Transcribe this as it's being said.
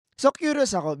So,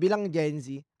 curious ako, bilang Gen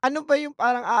Z, ano ba yung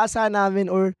parang aasahan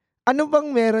namin or ano bang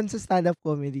meron sa stand-up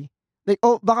comedy? Like,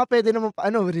 baka pwede naman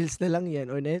Reels na lang yan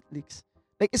or Netflix.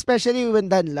 Like, especially when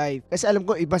done live. Kasi alam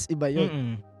ko, ibas-iba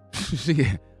yun.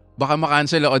 Sige. Baka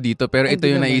makancel ako dito, pero ito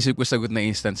Hindi yung naman. naisip ko sagot na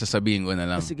instant, sasabihin ko na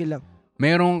lang. Sige lang.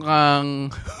 Meron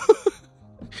kang...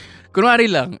 Kunwari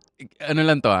lang, ano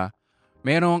lang to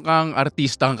meron kang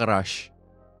artistang crush.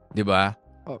 'Di ba?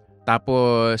 Oh.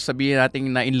 Tapos sabihin natin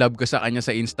na in love ka sa kanya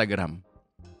sa Instagram.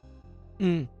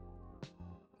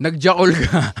 Nagjakol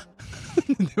ka.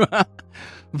 'Di ba?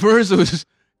 Versus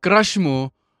crush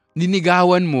mo,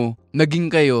 ninigawan mo,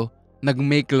 naging kayo,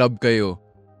 nag-make love kayo,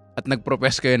 at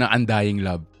nag-profess kayo ng undying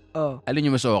love. Oh. Alin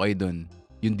yung mas okay dun?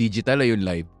 Yung digital o yung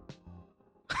live?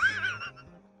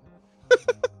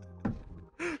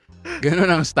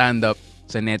 Ganun ang stand-up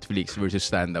sa Netflix versus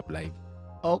stand-up live.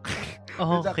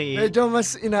 Okay. Medyo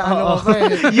mas inaano ko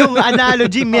Yung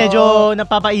analogy, medyo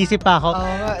napapaisip pa ako.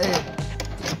 Oo nga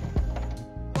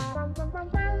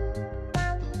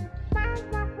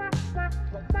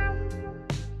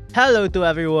Hello to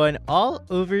everyone all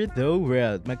over the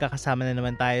world. Magkakasama na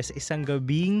naman tayo sa isang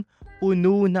gabing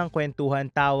puno ng kwentuhan,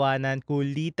 tawanan,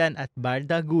 kulitan at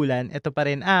bardagulan. Ito pa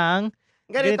rin ang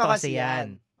Ganito kasi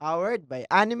yan. Powered by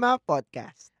Anima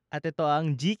Podcast. At ito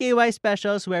ang GKY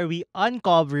Specials where we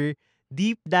uncover,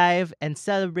 deep dive, and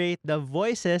celebrate the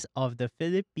voices of the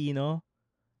Filipino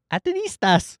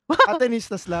Atenistas.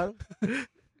 Atenistas lang.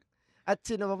 At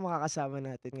sino ba makakasama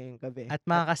natin ngayong gabi? At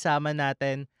makakasama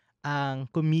natin ang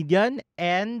comedian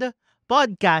and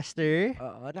podcaster.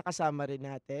 Oo, nakasama rin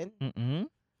natin.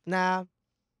 Na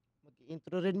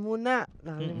mag-intro rin muna.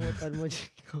 Nakalimutan mo,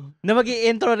 Chico. Na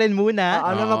mag-i-intro rin muna.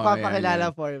 Na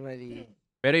magpapakilala formally.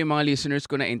 Pero yung mga listeners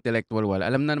ko na intellectual wala,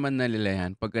 alam na naman nila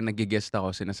yan. Pagka nag-guest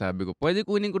ako, sinasabi ko, pwede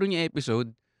kunin ko rin yung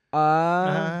episode.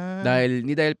 Dahil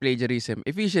plagiarism,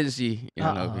 efficiency.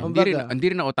 Hindi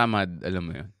rin ako tamad, alam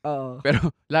mo yun. Pero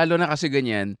lalo na kasi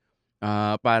ganyan,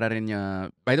 para rin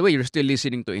niya, by the way, you're still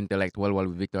listening to Intellectual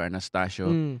with Victor Anastasio.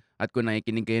 At kung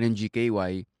nakikinig kayo ng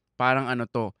GKY, parang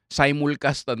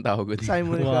simulcast ang tawag ko dito.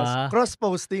 Simulcast. Wow.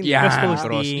 Cross-posting. Yeah,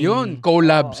 cross-posting. Yun,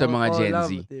 collab sa mga Gen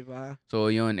Z. Diba?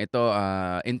 So yun, ito,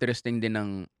 interesting din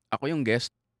ng, ako yung guest,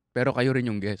 pero kayo rin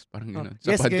yung guest. Parang gano'n.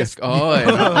 Sa podcast. Oo,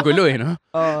 gulo no?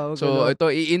 So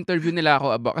ito, i-interview nila ako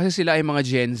about, kasi sila ay mga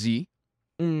Gen Z.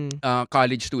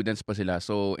 College students pa sila.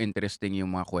 So interesting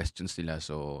yung mga questions nila.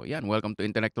 So yan, welcome to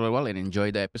Intellectual and enjoy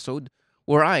the episode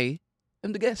where I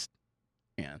am the guest.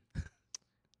 Yan.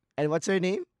 And what's your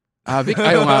name?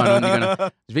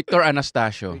 Victor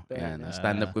Anastasio. Yan,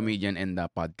 stand-up comedian and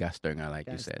podcaster nga like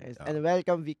you said. Nice. And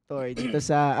welcome Victor dito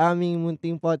sa aming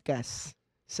munting podcast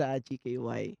sa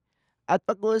GKY. At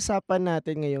pag-uusapan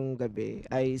natin ngayong gabi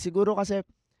ay siguro kasi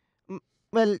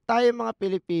tayo mga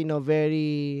Pilipino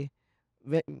very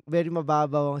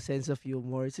mababaw ang sense of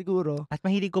humor siguro. At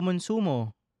mahilig kumonsumo.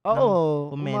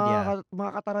 Oo, komedya.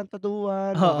 mga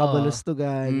katarantaduhan, mga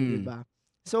kabulustugan, di ba?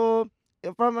 So,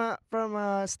 from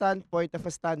a standpoint of a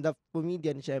stand-up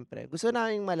comedian, syempre, gusto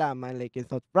namin malaman like yung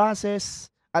thought process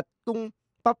at kung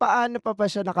paano pa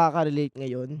siya nakaka-relate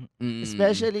ngayon.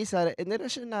 Especially sa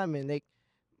generation namin, like,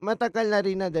 matagal na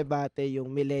rin na debate yung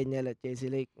millennial at Gen Z,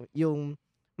 like, yung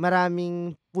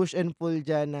maraming push and pull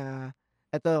dyan na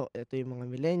ito yung mga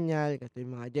millennial, ito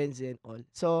yung mga Gen Z and all.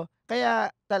 So,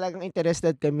 kaya talagang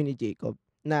interested kami ni Jacob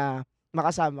na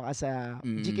makasama ka sa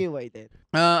GKY din.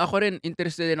 Ako rin,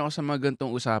 interested din ako sa mga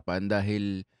ganitong usapan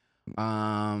dahil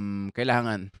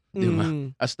kailangan, di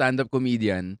ba? As stand-up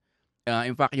comedian,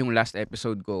 in fact, yung last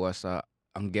episode ko was,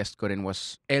 ang guest ko rin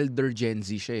was elder Gen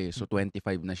Z siya So, 25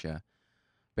 na siya.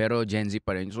 Pero Gen Z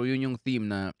pa rin. So, yun yung theme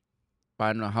na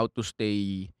how to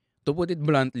stay, to put it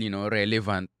bluntly,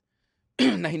 relevant,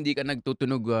 na hindi ka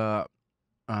nagtutunog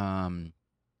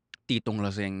titong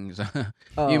laseng sa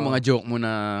yung mga joke mo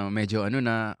na medyo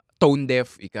na tone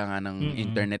deaf ika nga ng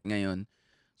internet ngayon.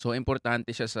 So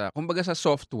importante siya sa kumbaga sa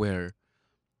software.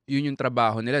 Yun yung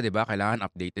trabaho nila, 'di ba? Kailangan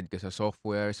updated ka sa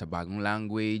software, sa bagong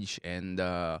language and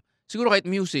siguro kahit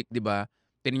music, 'di ba?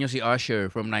 Tingnan niyo si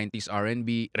Usher from 90s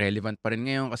R&B, relevant pa rin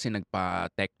ngayon kasi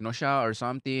nagpa-techno siya or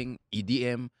something,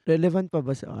 EDM. Relevant pa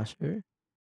ba si Usher?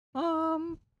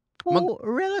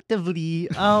 Relatively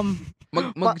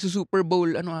Mag-Super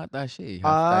Bowl ata siya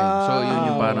halftime. So yun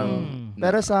yung parang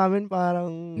pero sa amin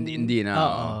parang hindi na.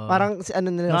 Parang si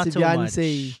nila si Beyonce.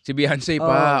 Si Beyonce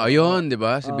pa. Ayun, 'di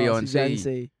ba? Si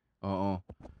Beyonce. Oo.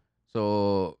 So,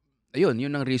 ayun,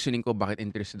 yun ang reasoning ko bakit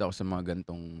interested ako sa mga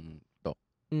gantong talk.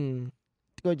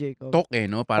 Ikaw, Jacob. Talk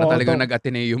no? Para talagang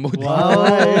nag-Ateneo mode.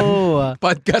 Wow!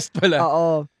 Podcast pala.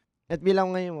 Oo. At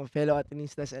bilang ngayon mo, fellow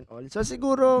Atenistas and all. So,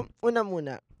 siguro, una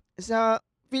muna, sa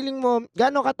feeling mo,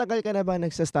 gaano katagal ka na ba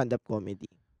nagsa-stand-up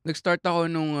comedy? Nag-start ako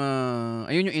nung,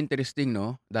 ayun yung interesting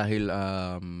 'no, dahil,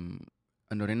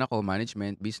 ano rin ako,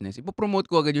 management, business. Ipo-promote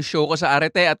ko agad yung show ko sa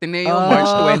Arete Ateneo,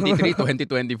 March 23,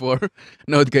 2024.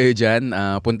 Nood kayo diyan.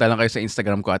 Punta lang kayo sa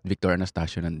Instagram ko @Victor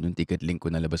Anastasio, nandun yung ticket link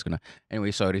ko, nalabas ko na.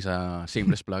 Anyway, sorry sa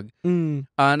shameless plug.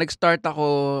 Nag-start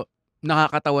ako,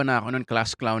 nakakatawa na ako nun,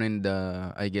 class clown and,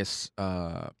 I guess,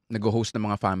 nagho-host ng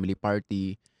mga family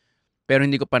party. Pero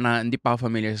hindi pa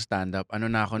ako familiar sa stand-up. Ano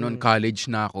na ako nun,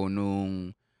 college na ako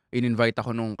nung in-invite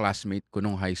ako nung classmate ko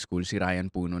nung high school, si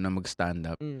Ryan Puno, na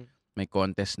mag-stand-up. May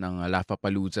contest ng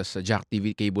Laugh-A-Palooza sa Jack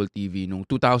TV, cable TV nung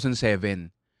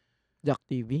 2007. Jack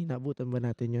TV, nabutan ba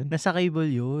natin yun? Nasa cable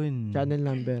yun. Channel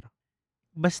number.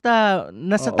 Basta,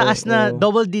 nasa taas na,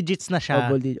 double digits na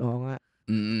siya. Oo nga.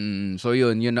 So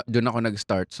yun doon ako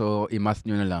nag-start. So i-math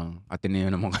nyo na lang. Ateneo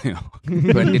naman kayo.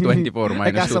 2024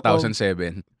 minus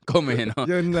 2007. Kome, no?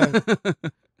 Yun lang.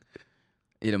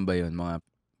 Ilan ba yun?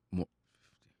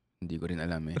 Hindi ko rin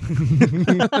alam eh.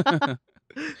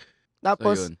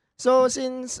 Tapos, so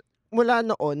since mula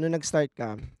noon, nung nag-start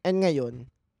ka, and ngayon,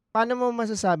 paano mo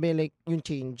masasabi like yung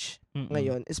change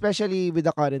ngayon? Especially with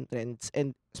the current trends.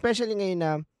 And especially ngayon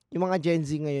na yung mga Gen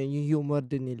Z ngayon, yung humor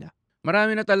din nila.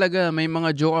 Marami na talaga. May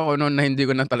mga joke ako noon na hindi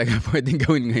ko na talaga pwedeng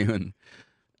gawin ngayon.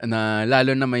 Na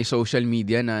lalo na may social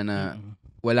media na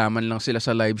wala man lang sila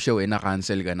sa live show,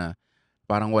 na-cancel ka na.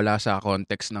 Parang wala sa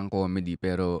context ng comedy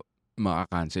pero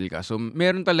maka-cancel ka. So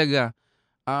meron talaga.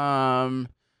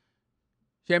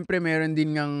 Siyempre meron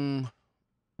din ngang,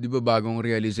 di ba, bagong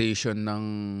realization ng,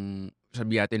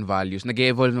 sabi natin, values.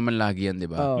 Nag-evolve naman lagi yan, di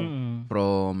ba?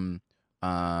 From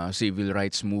civil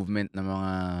rights movement ng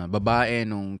mga babae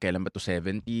nung kailan ba to,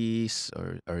 70s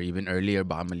or even earlier,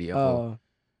 baka mali ako.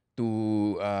 To,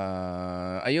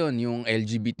 ayun, yung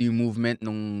LGBT movement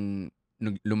nung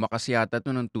lumakas yata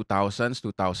to nung 2000s,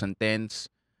 2010s,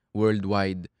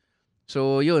 worldwide.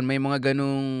 So, yun, may mga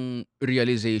ganung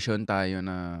realization tayo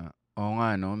na, oo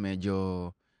nga, no, medyo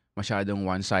masyadong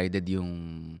one-sided yung,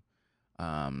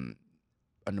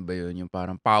 ano ba yun, yung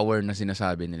parang power na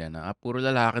sinasabi nila na, puro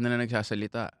lalaki na lang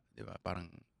nagsasalita. Di ba? Parang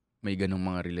may ganung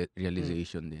mga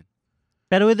realization din.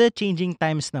 Pero with the changing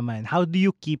times naman, how do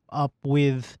you keep up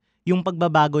with yung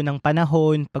pagbabago ng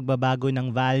panahon, pagbabago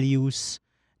ng values,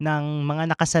 ng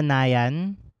mga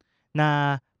nakasanayan,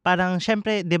 na parang,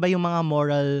 syempre, di ba yung mga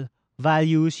moral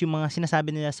values, yung mga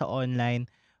sinasabi nila sa online,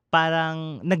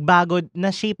 parang nagbago,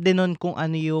 na-shape din nun kung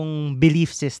ano yung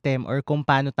belief system or kung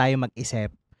paano tayo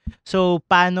mag-isip. So,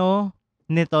 paano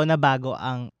nito nabago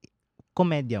ang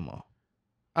komedya mo?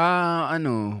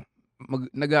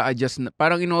 Nag-a-adjust na.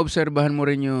 Parang inoobserbahan mo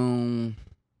rin yung...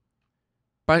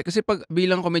 Kasi pag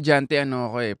bilang komedyante,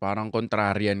 parang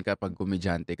contrarian ka pag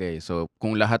komedyante ka eh. So,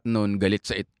 kung lahat nun galit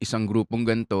sa isang grupong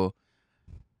ganito,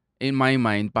 in my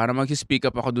mind, para mag-speak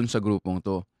up ako dun sa grupong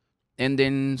to. And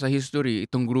then, sa history,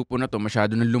 itong grupo na to,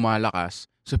 masyado na lumalakas.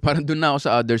 So, parang dun na ako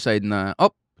sa other side na,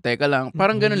 teka lang,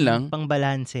 parang ganun lang.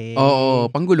 Pangbalanse. Oo,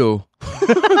 panggulo.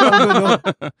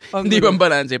 Hindi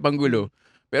pangbalanse, panggulo.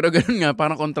 Pero ganun nga,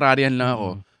 parang contrarian lang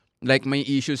ako. Like, may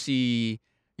issue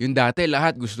yung dati,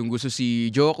 lahat, gustong-gusto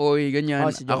si Jokoy, ganyan.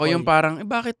 Si Jokoy. Ako yung parang,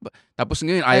 bakit ba? Tapos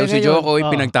ngayon, ayaw si Jokoy,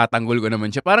 pinagtatanggol ko naman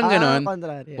siya. Parang ganun.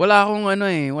 Wala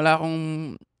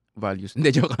akong values.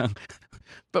 Hindi, joke lang.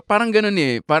 Parang ganun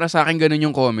eh. Para sa akin, ganun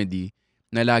yung comedy.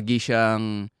 Na lagi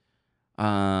siyang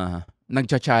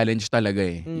nagcha-challenge talaga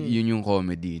eh. Yun yung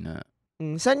comedy na...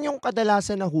 Saan yung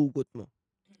kadalasan na hugot mo?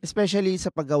 Especially sa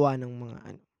paggawa ng mga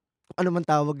ano man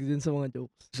tawag din sa mga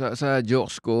jokes? Sa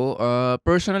jokes ko,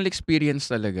 personal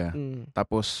experience talaga.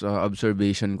 Tapos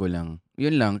observation ko lang.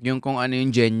 Yun lang. Yung kung ano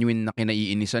yung genuine na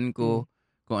kinaiinisan ko,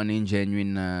 kung ano yung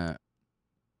genuine na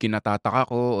kinatataka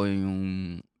ko, o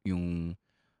yung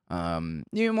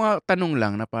mga tanong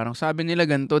lang na parang sabi nila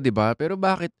ganito, 'di ba? Pero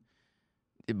bakit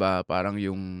 'di ba? Parang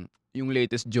yung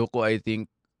latest joke ko, I think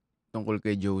tungkol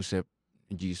kay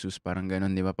Jesus, parang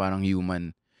gano'n, 'di ba? Parang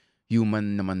human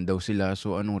naman daw sila.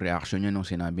 So anong reaction niya nung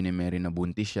sinabi ni Mary na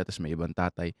buntis siya tapos may ibang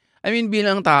tatay? I mean,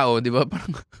 bilang tao, 'di ba?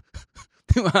 Parang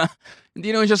 'di ba?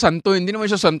 Hindi naman siya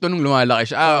santo nung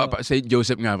lumalaki siya. Si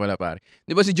Joseph nga pala, pare.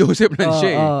 'Di ba si Joseph lang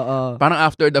siya eh. Parang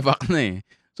after the fact na eh.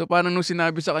 So parang nung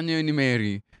sinabi sa kanya yun ni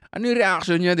Mary, ano yung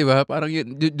reaction niya, 'di ba? Parang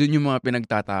doon yung mga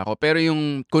pinagtataka ko. Pero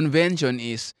yung convention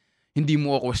is hindi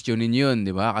mo questionin yun,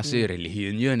 'di ba? Kasi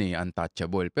relihiyon yun eh,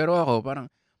 untouchable. Pero ako parang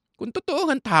kung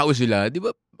totoo ang tao sila, 'di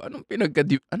ba? Anong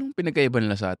pinagkaiba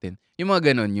nila sa atin? Yung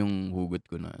mga ganon yung hugot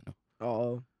ko na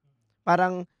Oo.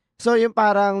 Parang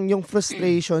yung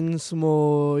frustrations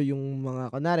mo, yung mga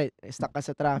kunwari, stuck ka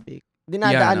sa traffic.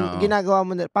 Ginagawa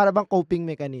mo na para bang coping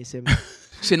mechanism.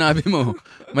 sinabi mo,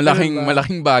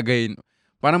 malaking bagay.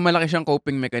 Parang malaki siyang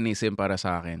coping mechanism para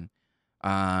sa akin.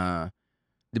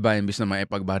 'Di ba, imbis na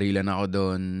maipagbarilan ako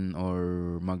doon or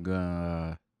mag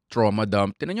trauma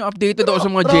dump. Tingnan niyo, updated ako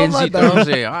sa mga Gen Z terms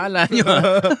eh. Akala niyo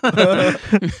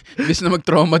imbis na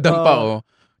mag-trauma dump ako,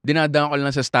 dinadaan ko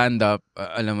lang sa stand-up,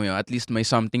 alam mo yun, at least may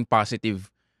something positive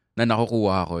na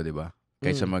nakukuha ako, 'di ba?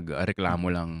 Kaysa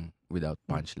magreklamo lang without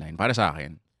punchline. Para sa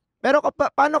akin. Pero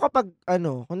paano kapag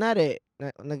kunwari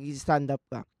nag-stand up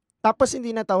ka, tapos hindi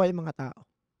natawa yung mga tao?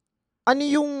 Ano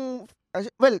yung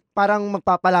parang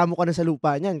magpapalamo ka na sa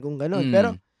lupa niyan kung gano'n.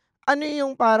 Pero ano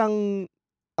yung parang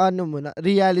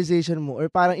realization mo or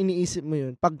parang iniisip mo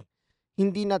yun pag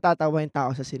hindi natatawa yung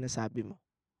tao sa sinasabi mo?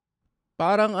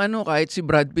 Parang kahit si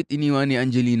Brad Pitt iniwan ni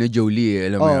Angelina Jolie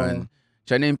alam mo yun.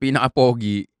 Siya na yung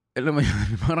pinaka-pogi. Alam mo yun,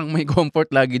 parang may comfort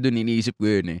lagi dun, iniisip ko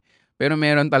yun eh. Pero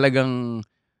meron talagang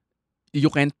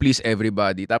you can't please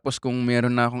everybody. Tapos kung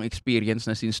meron na akong experience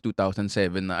na since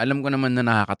 2007 na alam ko naman na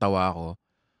nakakatawa ako,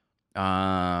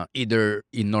 either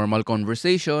in normal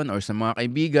conversation or sa mga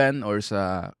kaibigan or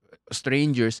sa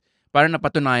strangers, para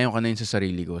napatunayan ko na yun sa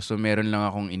sarili ko. So meron lang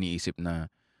akong iniisip na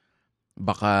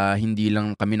baka hindi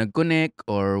lang kami nag-connect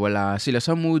or wala sila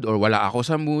sa mood or wala ako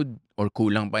sa mood or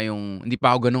kulang pa yung, hindi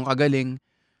pa ako ganun kagaling.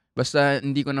 Basta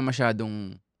hindi ko na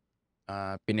masyadong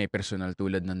pine-personal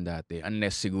tulad ng dati.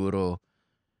 Unless siguro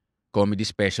comedy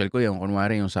special ko yung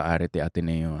kunwari yung sa Arete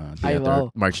Ateneo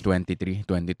Theater, March 23,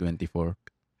 2024.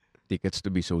 Tickets to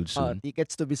be sold soon.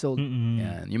 Tickets to be sold.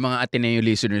 Yan. Yung mga Ateneo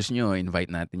listeners nyo, invite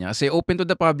natin yan. Kasi open to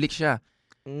the public siya.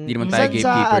 Hindi naman tayo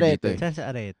gatekeeper dito eh. Saan sa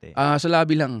Arete? Sa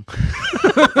lobby lang.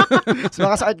 Sa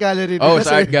mga sa art gallery.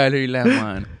 Sa art gallery lang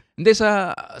man. Hindi,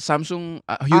 sa Samsung,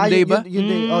 Hyundai ba?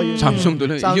 Hyundai. Samsung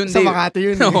tuloy. Hyundai. Sa Makati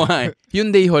yun.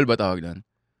 Hyundai Hall ba tawag doon?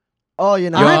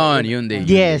 Yun. Hyundai.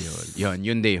 Yes.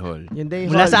 Hyundai Hall.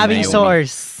 Mula sa aming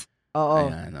source. Oo.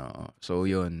 Ayan, oo. So,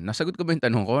 yun. Nasagot ko ba yung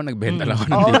tanong ko? Nagbenta lang ako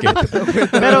ng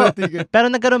ticket. pero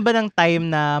nagkaroon ba ng time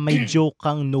na may joke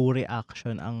kang no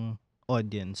reaction ang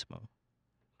audience mo?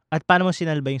 At paano mo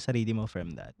sinalba yung sarili mo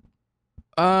from that?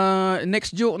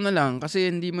 Next joke na lang. Kasi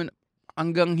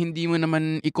hanggang hindi mo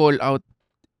naman i-call out,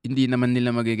 hindi naman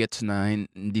nila magigets na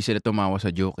hindi sila tumawa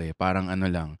sa joke eh. Parang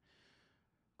lang.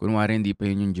 Kunwari hindi pa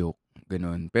yun yung joke.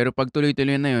 Ganun. Pero pag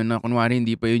tuloy-tuloy na yun, na kunwari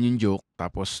hindi pa yun yung joke,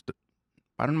 tapos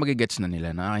parang magigets na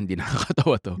nila na hindi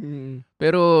nakakatawa to.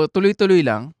 Pero tuloy-tuloy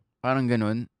lang. Parang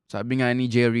ganun. Sabi nga ni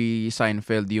Jerry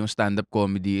Seinfeld, yung stand-up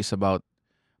comedy is about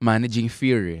managing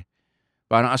fear eh.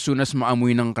 Parang as soon as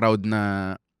maamoy ng crowd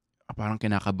na parang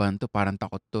kinakabahan to, parang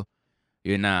takot to,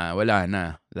 yun na, wala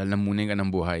na. Lalamunin ka ng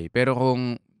buhay. Pero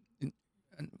kung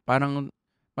parang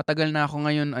matagal na ako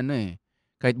ngayon,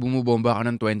 kahit bumubomba ka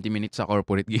ng 20 minutes sa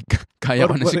corporate gig, kaya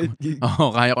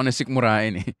ko na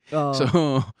sikmurain eh. So,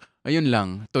 ayun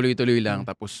lang. Tuloy-tuloy lang.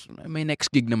 Tapos, may next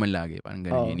gig naman lagi. Parang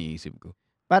ganun yung iniisip ko.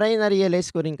 Para yung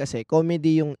na-realize ko rin kasi,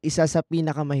 comedy yung isa sa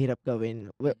pinakamahirap gawin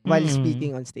while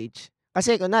speaking on stage.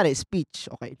 Kasi, kunwari,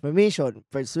 speech, okay, information,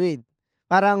 persuade.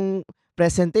 Parang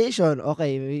presentation,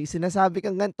 okay, may sinasabi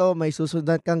kang ganito, may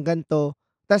susundan kang ganito,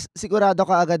 tas sigurado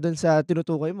ka agad dun sa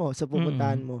tinutukoy mo, sa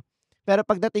pupuntahan mo. Pero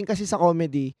pagdating kasi sa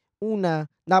comedy, una,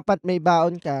 dapat may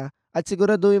baon ka at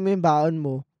siguraduhin mo yung baon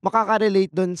mo,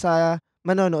 makaka-relate dun sa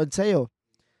manonood sa'yo.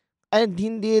 And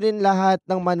hindi rin lahat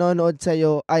ng manonood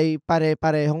sa'yo ay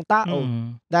pare-parehong tao.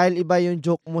 Dahil iba yung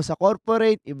joke mo sa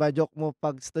corporate, iba joke mo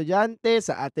pag estudyante,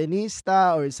 sa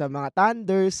Atenista, or sa mga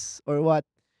thunders, or what.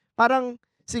 Parang,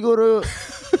 siguro...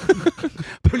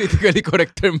 Politically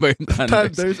correct term ba yung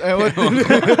thunders? Ewan.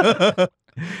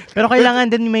 Pero kailangan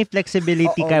din may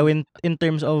flexibility ka in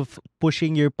terms of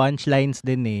pushing your punchlines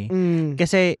din eh.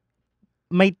 Kasi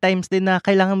may times din na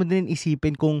kailangan mo din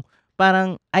isipin kung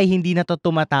parang ay hindi na to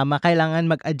tumatama, kailangan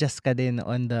mag-adjust ka din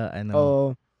on the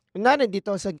Kunwari dito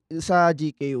sa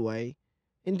GKY,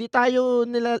 hindi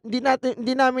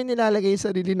namin nilalagay yung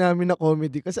sarili namin na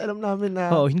comedy kasi alam namin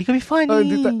na hindi kami funny.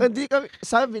 Hindi kami,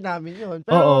 sabi namin yun.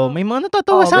 Pero, may mga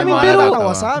natatawa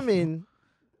sa amin.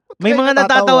 May mga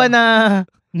natatawa na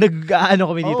nag-aano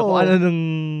kami dito kung ano nung...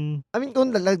 I mean, kung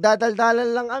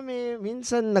nagdadaldalan lang kami,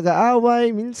 minsan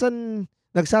nag-aaway, minsan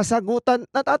nagsasagutan,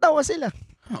 natatawa sila.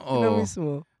 Oo.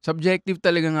 Mismo. Subjective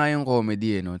talaga nga yung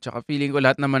comedy no? Tsaka feeling ko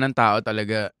lahat naman ng tao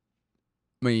talaga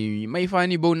may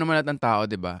funny bone naman lahat ng tao,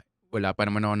 'di ba? Wala pa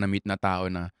naman ako na-meet na tao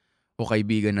na o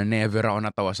kaibigan na never ako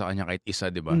natawa sa kanya kahit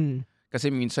isa, 'di ba? Kasi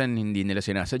minsan hindi nila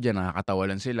sinasadya, nakakatawa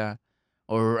lang sila.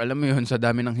 Or alam mo yun, sa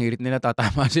dami ng hirit nila,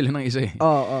 tatama sila ng isa eh.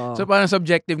 So parang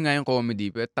subjective nga yung comedy.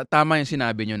 Pero tama yung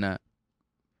sinabi nyo na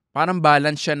parang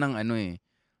balance siya ng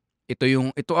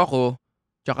ito ako,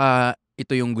 tsaka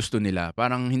ito yung gusto nila.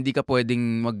 Parang hindi ka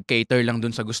pwedeng mag-cater lang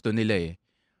dun sa gusto nila eh.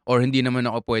 Or hindi naman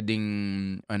ako pwedeng,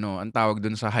 ang tawag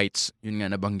dun sa Heights, yun nga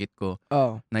nabanggit ko.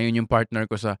 Na yun yung partner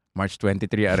ko sa March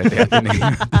 23 Arete Ateneo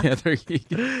Theater Gig.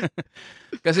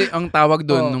 Kasi ang tawag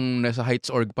dun nung nasa Heights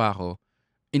org pa ako,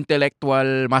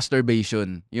 intellectual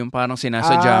masturbation. Yung parang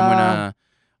sinasadya mo na,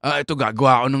 ito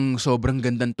gagawa ako ng sobrang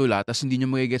gandang tula, tapos hindi nyo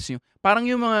magigets yung, parang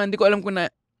yung mga, hindi ko alam kung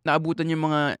naabutan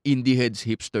yung mga indie heads,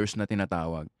 hipsters na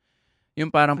tinatawag. Yung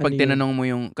parang pag tinanong mo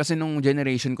yung, kasi nung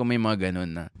generation ko may mga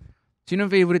ganun na, sino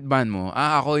favorite band mo?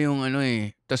 Ako yung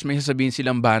tapos may sasabihin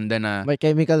silang banda na, My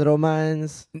Chemical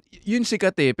Romance. Yun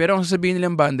sikat eh, pero ang sasabihin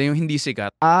nilang banda yung hindi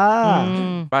sikat.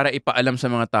 Para ipaalam sa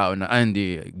mga tao na,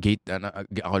 hindi,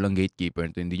 ako lang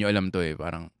gatekeeper. Hindi nyo alam to eh,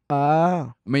 parang,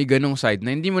 may ganong side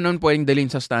na hindi mo naman pwedeng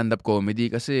dalhin sa stand-up comedy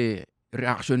kasi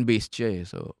reaction-based siya eh.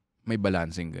 So, may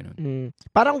balancing ganun.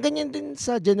 Parang ganyan din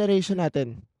sa generation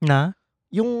natin. Na?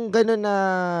 Yung gano'n na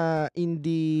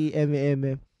indie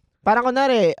eme-eme. Parang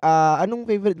kunwari, anong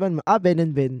favorite band mo? Ben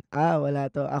and Ben.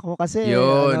 Wala to. Ako kasi,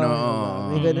 yun,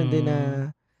 may gano'n din na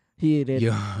hirit.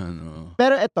 Yun,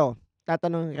 Pero eto,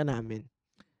 tatanungin ka namin.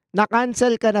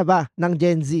 Na-cancel ka na ba ng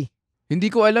Gen Z? Hindi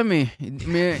ko alam eh.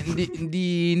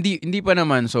 Hindi pa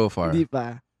naman so far. Hindi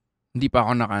pa. Hindi pa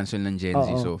ako na-cancel ng Gen Z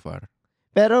so far.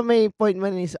 Pero may point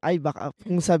man is, baka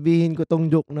kung sabihin ko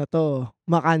tong joke na to,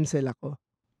 ma-cancel ako.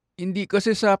 Hindi,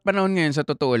 kasi sa panahon ngayon, sa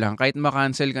totoo lang, kahit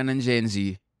ma-cancel ka ng Gen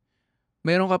Z,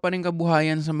 meron ka pa rin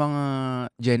kabuhayan sa mga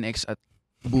Gen X at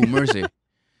Boomers eh.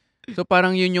 So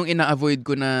parang yun yung ina-avoid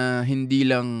ko na hindi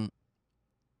lang,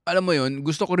 alam mo yun,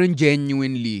 gusto ko rin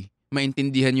genuinely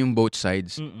maintindihan yung both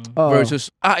sides.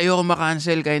 Versus, ayoko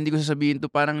ma-cancel kaya hindi ko sasabihin to,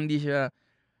 parang hindi siya,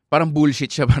 parang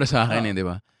bullshit siya para sa akin di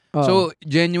ba? So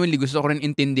genuinely, gusto ko rin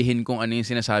intindihin kung ano yung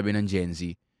sinasabi ng Gen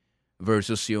Z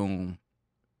versus yung,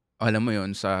 alam mo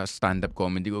yun, sa stand-up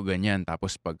comedy ko ganyan.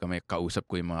 Tapos pagka may kausap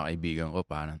ko yung mga kaibigan ko,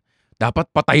 parang, dapat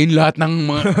patayin lahat ng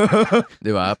mga,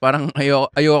 di ba? Parang ayoko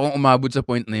akong umabot sa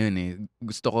point na yun eh.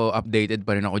 Gusto ko updated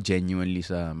pa rin ako genuinely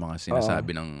sa mga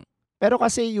sinasabi ng... Pero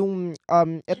kasi yung,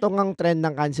 ito ngang trend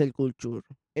ng cancel culture,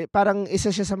 parang isa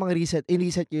siya sa mga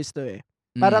recent years to eh.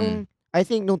 Parang, I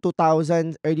think nung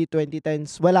 2000s, early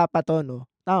 2010s, wala pa to, no?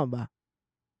 Tama ba?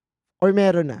 Or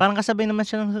meron na? Parang kasabay naman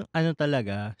siya ng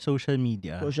talaga, social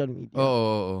media. Social media.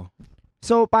 Oo.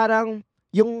 So parang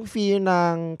yung fear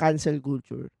ng cancel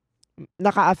culture,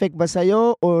 naka-affect ba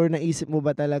sa'yo or naisip mo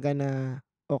ba talaga na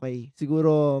okay,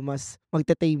 siguro mas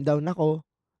magte-tame down ako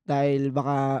dahil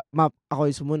baka ako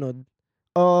yung sumunod?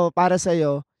 O para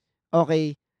sa'yo,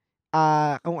 okay,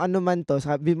 kung ano man to,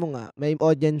 sabi mo nga, may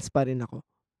audience pa rin ako.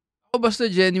 Basta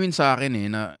genuine sa akin eh,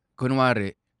 na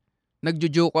kunwari,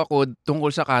 nagjo-joke ako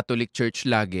tungkol sa Catholic Church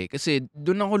lagi kasi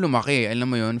doon ako lumaki, alam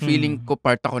mo yun, feeling ko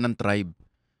part ako ng tribe.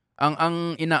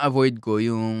 Ang ina-avoid ko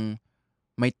yung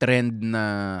may trend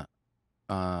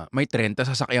tas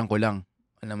sasakyan ko lang.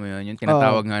 Alam mo yun, yung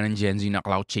tinatawag nga ng Gen Z na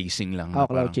clout chasing lang.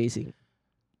 Clout chasing.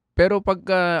 Pero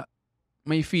pagka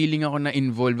may feeling ako na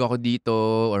involve ako dito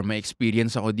or may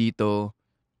experience ako dito,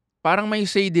 parang may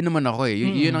say din naman ako eh.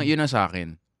 Yun ang sa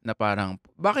akin. Na parang,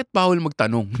 bakit bawal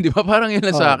magtanong? Di ba? Parang yun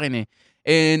lang sa akin eh.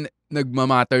 And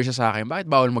nagmamatter siya sa akin, bakit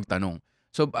bawal magtanong?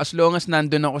 So, as long as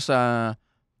nandun ako sa,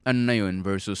 na yun,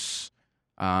 versus,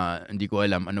 hindi ko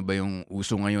alam, ano ba yung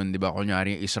uso ngayon, di ba?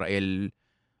 Kunyari, Israel,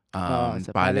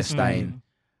 Palestine.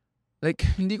 Like,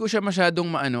 hindi ko siya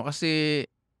masyadong kasi,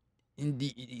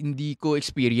 hindi ko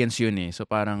experience yun eh. So,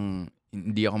 parang,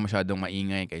 hindi ako masyadong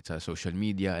maingay kahit sa social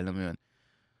media, alam mo yun.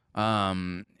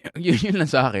 Yun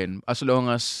lang sa akin as long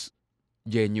as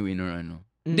genuine or ano.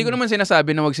 Hindi ko naman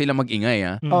sinasabi na wag sila mag-ingay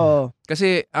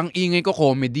kasi ang ingay ko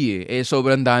comedy eh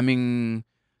sobrang daming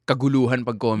kaguluhan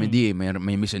pag comedy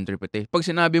may misinterpretation. Pag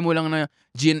sinabi mo lang na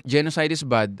genocide is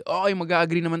bad, okay,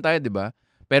 mag-agree naman tayo, 'di ba?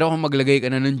 Pero kung maglagay ka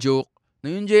na ng joke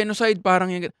na yung genocide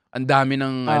parang ang dami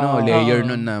ng layer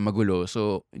nun na magulo.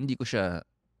 So hindi ko siya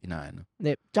inaano.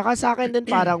 Tsaka sa akin din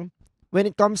parang when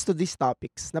it comes to these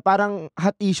topics, na parang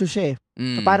hot issue siya eh.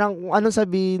 Na parang kung anong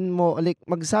sabihin mo, like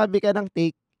magsabi ka ng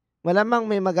take, malamang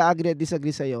may mag-a-agree at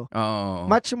disagree sa'yo.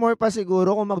 Much more pa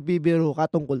siguro kung magbibiro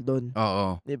ka tungkol doon.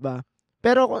 Diba?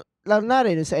 Pero lalo na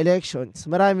rin sa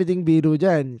elections, marami ding biro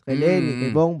dyan. Kay Lenny,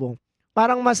 kay Bongbong.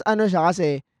 Parang mas siya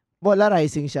kasi,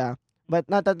 polarizing siya. But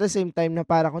not at the same time na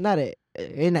parang kunwari,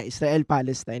 na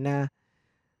Israel-Palestine na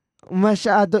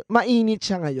masyado, mainit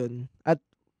siya ngayon. At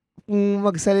kung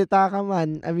magsalita ka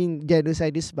man, I mean,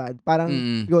 genocide is bad, parang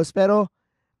goes. Pero,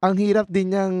 ang hirap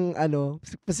din niyang,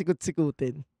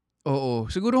 pasikut-sikutin. Oo.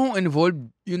 Siguro kung involved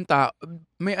yung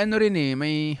may rin eh,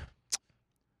 may,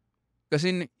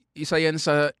 kasi isa yan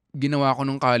sa ginawa ko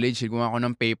nung college, gumawa ko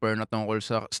ng paper na tungkol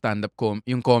sa stand-up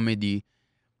yung comedy.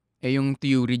 Yung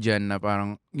theory dyan na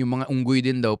parang yung mga unggoy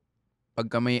din daw,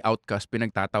 pagka may outcast,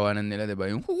 pinagtatawanan nila, diba?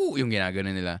 Yung yung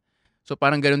ginagano nila. So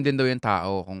parang ganun din daw yung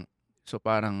tao. So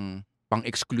parang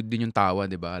pang-exclude din yung tawa,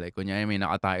 diba? Like kunyari may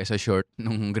nakatae sa short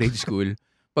nung grade school.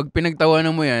 Pag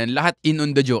pinagtawanan mo yan, lahat in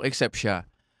on the joke except siya.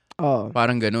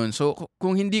 Parang ganun. So,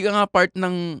 kung hindi ka nga part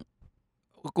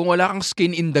kung wala kang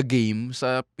skin in the game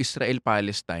sa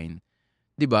Israel-Palestine,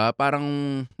 di ba? Parang,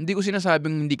 hindi ko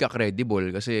sinasabing hindi ka credible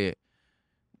kasi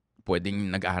pwedeng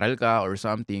nag-aral ka or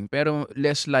something. Pero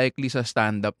less likely sa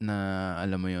stand-up na,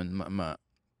 alam mo yun,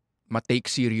 ma-take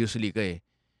seriously ka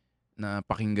na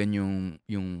pakinggan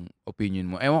yung opinion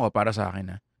mo. Ewan ko, para sa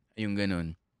akin yung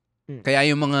ganun. Kaya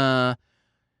yung mga,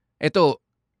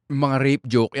 yung mga rape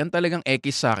joke, yan talagang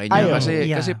ekis sa akin.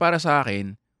 Kasi para sa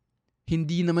akin,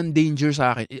 hindi naman danger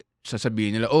sa akin.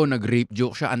 Sasabihin nila, nag-rape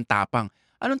joke siya, ang tapang.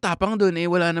 Anong tapang doon?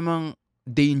 Wala namang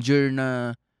danger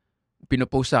na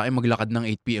pinopost sa akin maglakad ng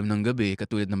 8 p.m. ng gabi,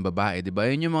 katulad ng babae, di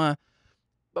ba? Yun yung mga,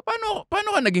 paano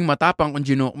ka naging matapang kung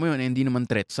ginoke mo yun? Hindi naman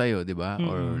threat sa'yo, di ba?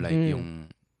 Or like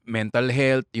yung mental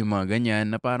health, yung mga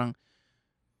ganyan, na parang,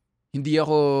 hindi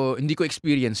ko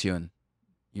experience yun.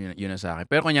 Yun na sa akin.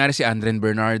 Pero kunyari si Andren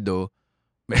Bernardo,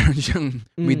 meron siyang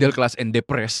middle class and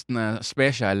depressed na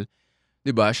special,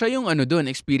 'di ba? Siya yung doon,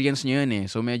 experience niya yun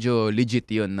So medyo legit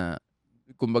yun na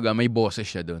kumbaga may boses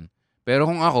siya doon. Pero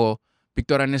kung ako,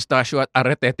 Victor Anastasio at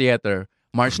Arete Theater,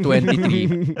 March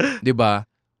 23, 'di ba?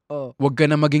 Huwag ka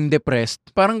na maging depressed.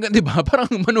 Parang 'di ba?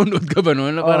 Parang manonood ka ba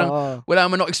noon? Parang wala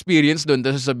man ako experience doon,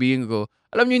 tapos sasabihin ko,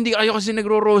 alam niyo hindi kayo kasi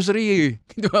nagro-rosary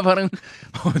 'Di ba? Parang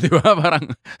 'di ba? Parang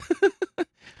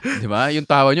 'di ba? Yung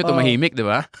tawa niyo tumahimik, 'di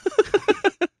ba?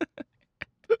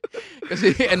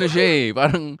 Kasi siya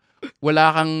parang wala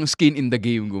kang skin in the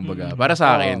game, kumbaga. Para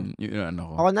sa akin, yun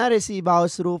ko. Ako na rin si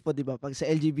Baus Rufo, di ba? Pag sa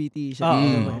LGBT siya,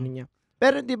 niya.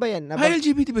 Pero di ba yan?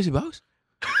 LGBT ba si Baus?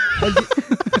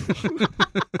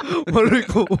 Maroy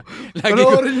ko.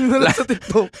 Panoorin nyo na lang sa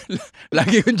TikTok.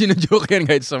 Lagi yung ginajoke yan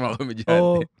kahit sa mga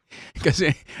komedyante. Kasi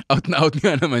out na out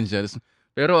nga naman siya.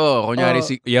 Pero kunyari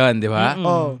yan, di ba?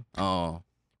 Oo.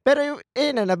 Pero yung,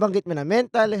 nabanggit mo na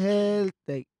mental health,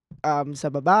 like,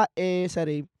 sa babae, sa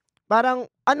rape, parang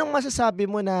anong masasabi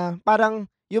mo na parang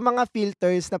yung mga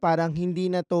filters na parang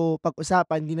hindi na to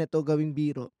pag-usapan, hindi na to gawing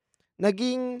biro,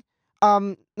 naging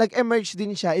nag-emerge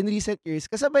din siya in recent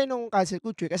years kasabay nung cancel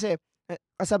culture kasi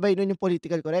kasabay nun yung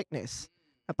political correctness.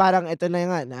 Na parang ito na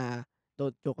nga na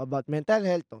don't joke about mental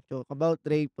health, don't joke about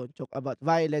rape, don't joke about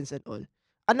violence and all.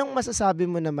 Anong masasabi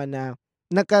mo naman na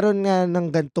nagkaroon nga ng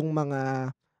gantong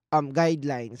mga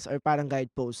guidelines or parang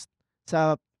guidepost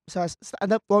sa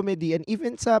stand-up comedy and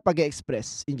even sa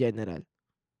pag-express in general?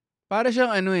 Para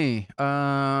siyang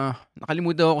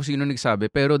nakalimutan ko kung sino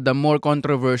nagsabi, pero the more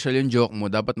controversial yung joke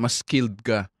mo, dapat mas skilled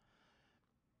ka.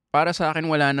 Para sa akin,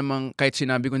 wala namang, kahit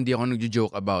sinabi ko hindi ako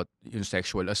nag-joke about yung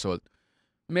sexual assault.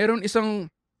 Meron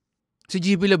si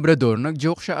GB Labrador,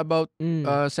 nag-joke siya about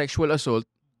sexual assault.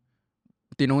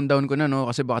 Tinone down ko na,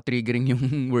 kasi baka triggering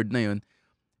yung word na yun.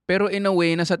 Pero in a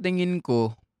way na sa tingin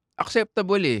ko,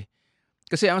 acceptable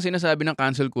Kasi ang sinasabi ng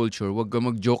cancel culture, wag ka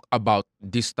mag-joke about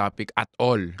this topic at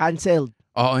all. Canceled.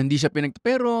 Oo, hindi siya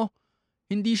pero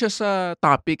hindi siya sa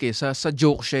topic sa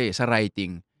joke siya sa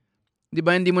writing. 'Di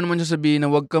ba, hindi mo naman sasabihin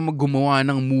na wag ka maggumawa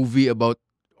ng movie about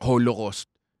Holocaust.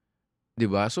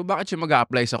 'Di ba? So bakit siya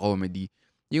mag-a-apply sa comedy?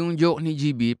 Yung joke ni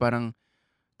GB parang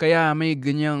kaya may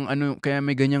ganyang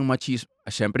machismo.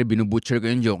 Siyempre, binubutcher ko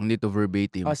yung joke, hindi to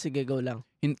verbatim. Sige, go lang.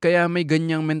 Kaya may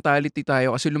ganyang mentality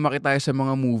tayo kasi lumaki tayo sa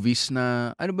mga movies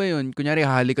na, ano ba yun? Kunyari,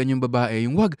 hahalikan yung babae,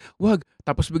 yung wag,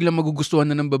 tapos biglang magugustuhan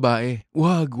na ng babae.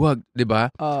 Wag, di ba?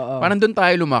 Parang doon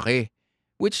tayo lumaki.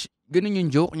 Which, ganun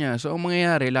yung joke niya. So, ang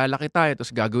mangyayari, lalaki tayo,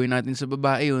 tapos gagawin natin sa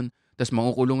babae yun, tapos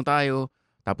makukulong tayo,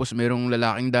 tapos merong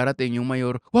lalaking darating, yung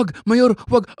mayor, wag, mayor.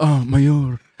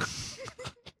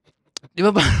 Di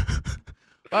ba?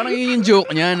 Parang yun yung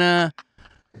joke niya na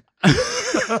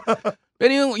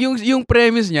pero yung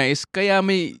premise niya is kaya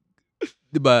may,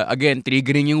 'di ba, again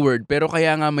triggering yung word, pero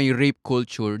kaya nga may rape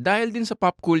culture dahil din sa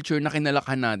pop culture na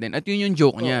kinalakhan natin. At yun yung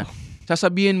joke niya.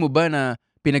 Sasabihin mo ba na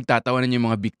pinagtatawanan niya yung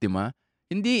mga biktima?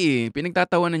 Hindi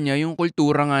pinagtatawanan niya yung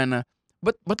kultura nga na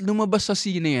ba't lumabas sa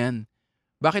sine yan?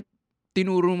 Bakit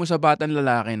tinuro mo sa batang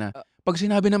lalaki na pag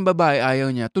sinabi ng babae ayaw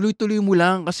niya, tuloy-tuloy mo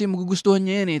lang kasi magugustuhan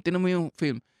niya yan Tingnan mo yung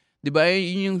film. 'Di ba?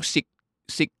 Yun yung sick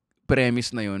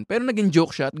premise na yun. Pero naging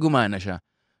joke siya at gumana siya.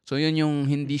 So yun yung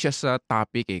hindi siya sa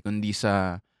topic kundi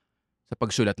sa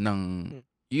pagsulat ng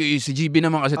si GB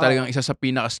naman kasi talagang isa sa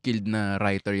pinaka-skilled na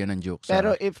writer yan ng jokes.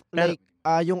 Pero if like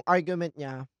yung argument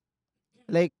niya,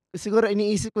 like siguro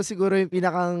iniisip ko siguro yung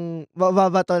pinakang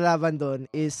babato laban doon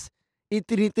is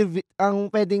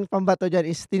ang pwedeng pambato diyan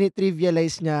is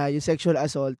tinitrivialize niya yung sexual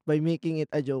assault by making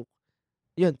it a joke.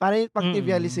 Yun, parang yung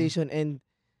pag-trivialization and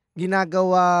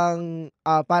ginagawang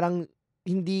parang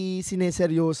hindi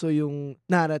sineseryoso yung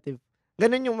narrative.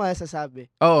 Ganun yung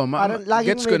masasabi. Oo, Parang laging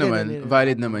gets may ko naman, ganun yun.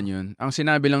 valid naman yun. Ang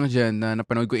sinabi lang dyan na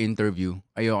napanood ko interview,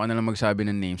 ayoko na lang magsabi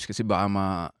ng names kasi baka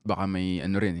may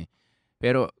ano rin eh.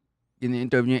 Pero,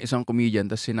 in-interview niya isang comedian,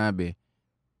 tapos sinabi,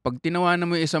 pag tinawanan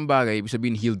mo yung isang bagay, ibig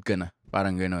sabihin healed ka na.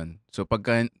 Parang ganon. So,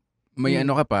 pagka may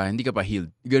ano ka pa, hindi ka pa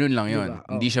healed. Ganun lang yun. Diba?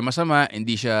 Hindi siya masama,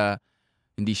 hindi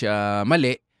siya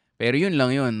mali, pero yun lang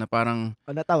yun, na parang,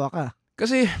 Natawa ka.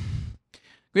 kasi,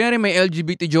 kunyari may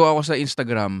LGBT joke ako sa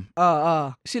Instagram,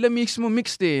 sila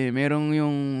mixed eh. Merong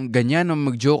yung ganyan na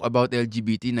mag-joke about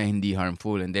LGBT na hindi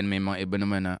harmful. And then may mga iba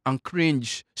naman na, ang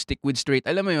cringe, stick with straight.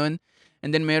 Alam mo yun? And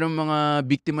then merong mga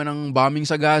biktima ng bombing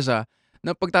sa Gaza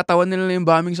na pagtatawan nila yung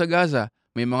bombing sa Gaza.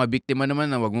 May mga biktima naman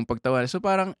na wag mong pagtawanan. So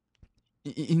parang,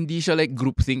 hindi siya like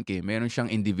groupthink eh. Meron siyang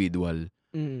individual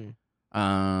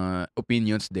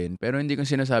opinions din. Pero hindi ko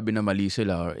sinasabi na mali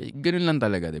sila. Or, ganun lang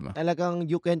talaga, di ba? Talagang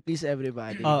you can please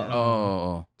everybody.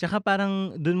 Oo. Tsaka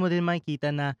parang dun mo din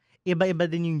makikita na iba-iba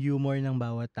din yung humor ng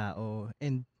bawat tao.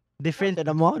 And different.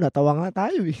 Tignan mo, natawa nga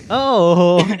tayo eh.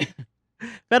 Oo.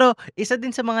 Pero isa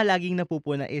din sa mga laging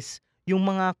napupuna is yung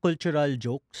mga cultural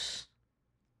jokes.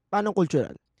 Paano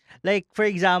cultural? Like, for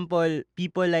example,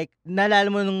 people like,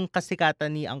 naalala mo nung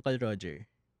kasikatan ni Uncle Roger?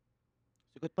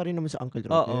 Sikat pa rin naman sa Uncle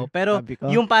Roger. Oo, pero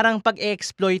yung parang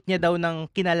pag-exploit niya daw ng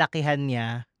kinalakihan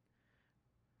niya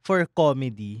for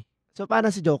comedy. So, paano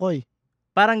si Jokoy?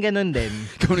 Parang ganun din.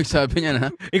 Ikaw nagsabi niya na?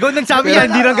 Ikaw nagsabi yan,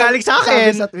 hindi nang galing sa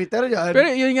akin. Sabi sa Twitter yan. Pero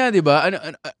yun nga, di ba?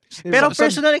 Pero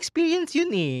personal experience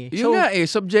yun eh. Yun nga eh,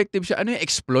 subjective siya. Ano yung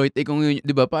exploit? Eh kung yun,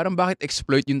 di ba? Parang bakit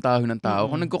exploit yung tao ng tao?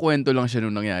 Kung nagkukwento lang siya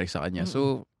nung nangyari sa kanya.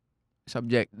 So,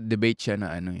 debate siya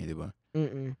na ano eh, di ba?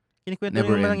 Kinikwento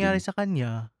yung nangyari sa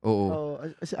kanya. Oo.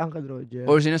 Si Uncle Roger.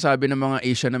 Or sinasabi ng mga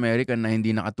Asian American na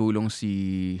hindi nakatulong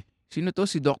sino to?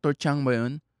 Si Dr. Chang ba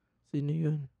yun? Sino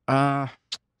yun?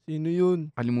 Sino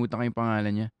yun? Kalimutan ko yung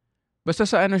pangalan niya. Basta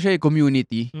sa ano siya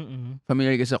Community.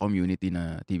 Familiar ka sa Community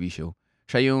na TV show.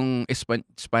 Siya yung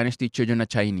Spanish teacher niya na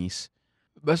Chinese.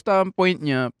 Basta ang point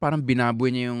niya, parang binaboy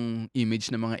niya yung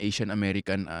image ng mga Asian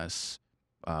American as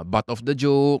butt of the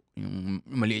joke, yung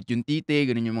maliit yung tite,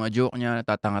 ganun yung mga joke niya,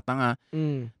 tatanga-tanga.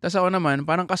 Tapos ako naman,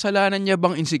 parang kasalanan niya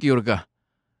bang insecure ka?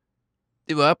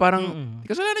 Diba? Parang,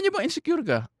 kasalanan niya bang insecure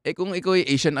ka? Eh kung ikaw ay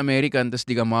Asian American, tapos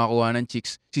di ka makakuha ng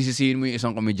chicks, sisisihin mo yung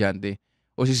isang komedyante,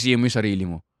 o sisisihin mo yung sarili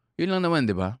mo. Yun lang naman,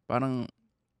 diba? Parang,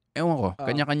 ewan ko,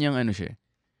 kanya-kanyang ano siya.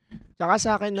 Tsaka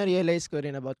sa akin, na-realize ko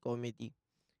rin about comedy,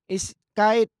 is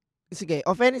kahit, sige,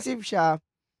 offensive siya,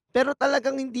 pero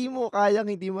talagang hindi mo kayang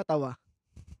hindi matawa.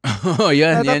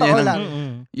 yan.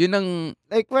 Yun ang...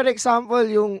 Like, for example,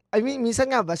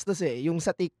 minsan nga bastos eh, yung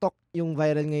sa TikTok, yung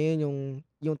viral ngayon,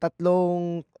 yung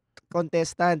tatlong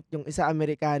contestant, yung isa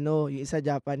Amerikano, yung isa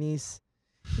Japanese,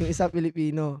 yung isa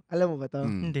Filipino. Alam mo ba to?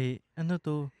 Hindi. Ano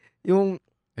to? Yung...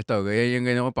 Ito, yung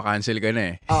ganyan ko, pa-cancel ka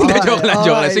na eh. Joke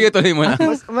lang. Sige, tuloy mo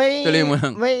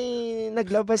lang. May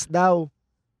naglabas daw.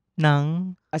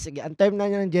 Nang? Sige, ang term na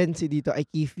niya ng Gen Z dito ay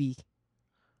kifi.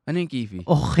 Ano yung kifi?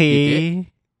 Okay.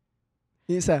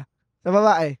 Yung isa. Sa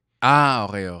babae.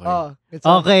 Okay.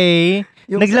 Okay.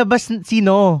 Naglabas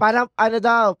sino? Parang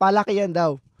palakihan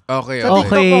daw. Okay. Sa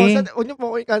TikTok ko, po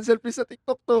ako cancel please sa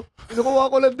TikTok to.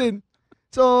 Kinukuha ko lang din.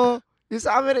 So, yung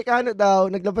sa Amerikano daw,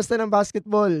 naglabas na ng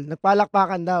basketball.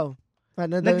 Nagpalakpakan daw.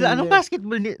 Anong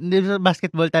basketball?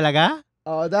 Basketball talaga?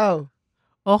 Oo daw.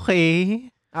 Okay.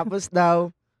 Tapos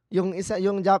daw,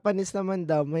 yung Japanese naman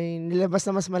daw, may nilabas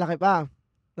na mas malaki pa.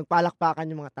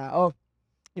 Nagpalakpakan yung mga tao.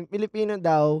 Yung Pilipino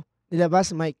daw,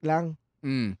 nilabas mic lang.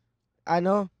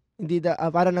 Hindi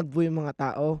parang nagbuo yung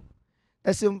mga tao.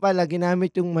 Tapos yung pala,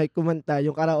 ginamit yung mic kumanta,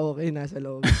 yung karaoke nasa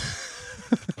loob.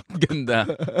 Ganda.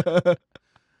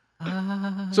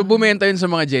 So, bumenta yun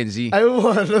sa mga Gen Z? Ay,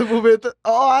 bumenta.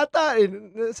 Oo, ata.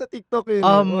 Sa TikTok yun.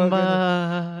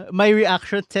 My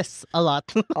reaction says a lot.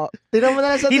 Tingnan mo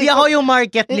na lang sa TikTok. Hindi ako yung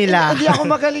market nila. Hindi ako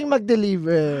magaling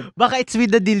mag-deliver. Baka it's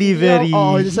with the delivery.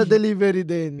 Sa delivery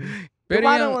din. Pero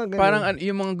parang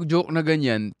yung mga joke na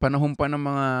ganyan, panahon pa ng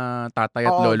mga tatay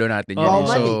at lolo natin yan.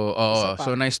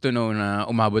 So nice to know na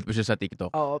umabot po siya sa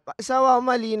TikTok. Sa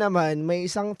Mali naman, may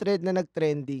isang thread na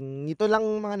nag-trending. Ito lang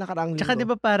mga nakaraang linggo. Tsaka di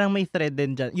ba parang may thread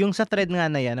din dyan? Yung sa thread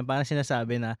nga na yan, parang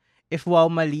sinasabi na, if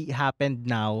Wow Mali happened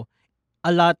now,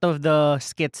 a lot of the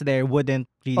skits there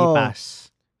wouldn't really pass.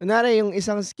 Kunwari yung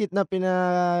isang skit na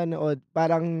pinanood,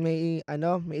 parang may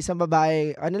isang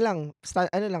babae,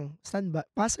 standby,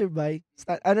 passerby,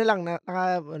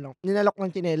 ninalok ng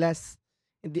tsinelas.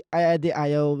 Hindi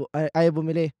ayaw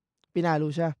bumili. Pinalo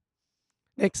siya.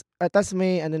 Next, ta's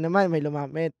may may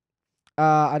lumapit.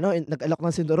 Nag-alok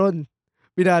ng sinturon.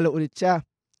 Pinalo ulit siya.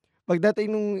 Pagdating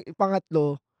nung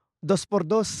pangatlo, 2 por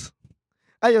 2.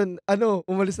 Ayun,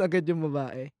 umalis na agad yung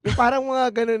babae. Yung parang mga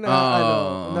gano'n na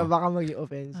na baka maging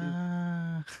offensive.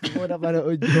 Hindi mo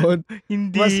napanood yun.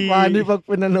 Hindi. Mas funny pag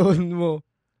pinanood mo.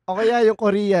 O kaya yung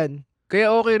Korean.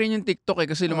 Kaya okay rin yung TikTok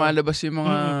kasi lumalabas yung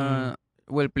mga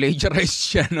plagiarized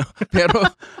siya, no? Pero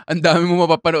ang dami mo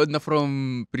mapapanood na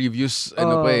from previous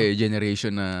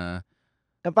generation na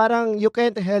parang you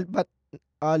can't help but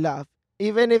laugh.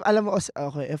 Even if alam mo,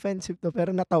 okay, offensive to, pero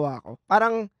natawa ako.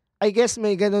 Parang, I guess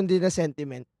may ganun din na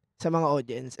sentiment sa mga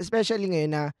audience. Especially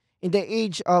ngayon na in the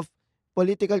age of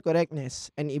political correctness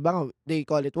and ibang they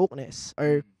call it wokeness.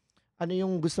 Or ano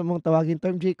yung gusto mong tawagin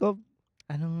term, Jacob?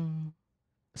 Anong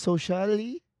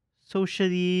socially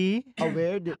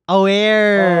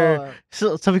aware?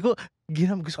 So, sabi ko,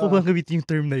 gusto ko bang gamitin yung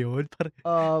term na yun?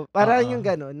 Parang yung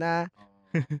gano'n na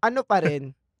pa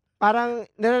rin. Parang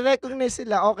nare-recognize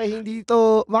sila, okay, hindi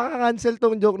to, maka-cancel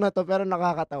tong joke na to, pero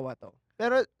nakakatawa to.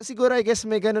 Pero siguro, I guess,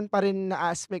 may ganun pa rin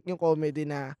na aspect yung comedy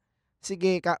na,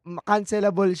 sige,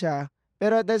 cancelable siya,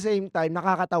 pero at the same time,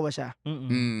 nakakatawa siya.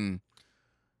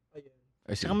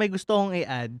 Saka may gusto kong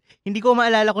i-add. Hindi ko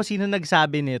maalala kung sino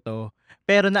nagsabi nito,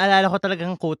 pero naalala ko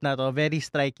talagang quote na to, very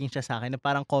striking siya sa akin, na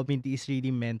parang comedy is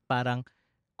really meant, parang,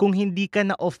 kung hindi ka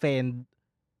na-offend,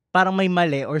 parang may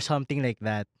mali or something like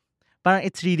that. Parang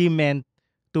it's really meant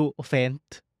to offend.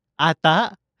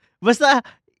 Ata? Basta,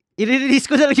 i-release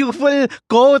ko na lang yung full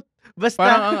quote. Basta.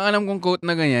 Parang ang alam kong quote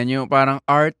na ganyan, yung parang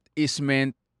art is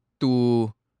meant to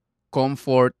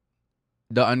comfort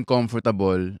the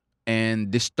uncomfortable and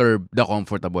disturb the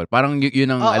comfortable. Parang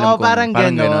yun ang alam ko. Parang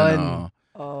ganon.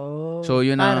 So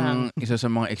yun ang isa sa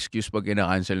mga excuse pag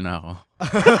ina-cancel na ako.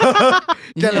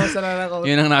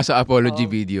 Yun ang nasa apology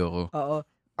video ko. Oo.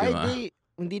 Ay,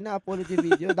 hindi na apology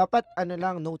video. Dapat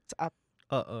notes up.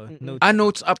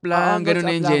 Notes up lang. Ganun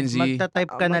na yung Gen Z.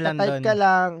 Magta-type ka na lang doon. Magta-type ka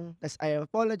lang. Tapos, I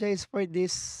apologize for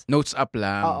this. Notes up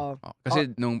lang. Kasi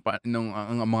nung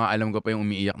ang mga alam ko pa yung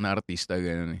umiiyak na artista,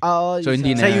 ganun eh. So,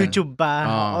 hindi na. Sa YouTube pa.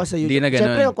 Sa YouTube. Hindi na ganun.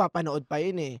 Siyempre, yung papanood pa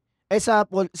yun eh. Sa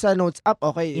notes up,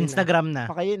 okay. Instagram na.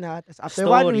 Okay na. Tapos after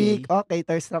Story. 1 week, okay,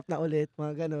 thirst trap na ulit.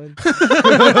 Mga ganun.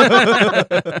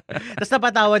 Tapos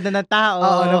napatawad na ng tao.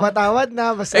 Oo, napatawad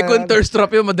na. Basta, kung thirst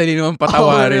trap yun, madali naman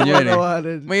patawarin yun eh.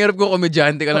 Mahirap ko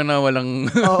komedyante ka lang na walang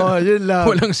yun lang.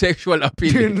 walang sexual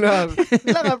appeal. Yun lang.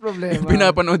 Yun lang ang problema.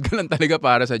 Pinapanood ka lang talaga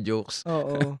para sa jokes.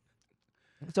 Oo.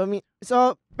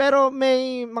 So, pero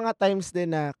may mga times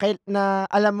din na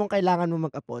alam mong kailangan mo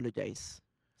mag-apologize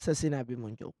sa sinabi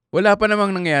mong joke. Wala pa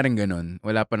namang nangyaring ganun.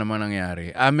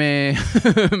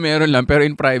 Meron lang, pero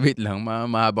in private lang,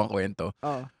 mahabang kwento.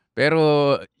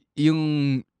 Pero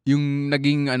yung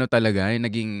naging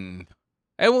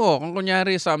ewan ko, kung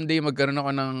kunyari someday magkaroon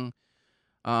ako ng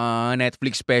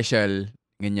Netflix special,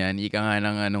 ganyan, ika nga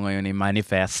ng ngayon ay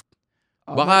Manifest.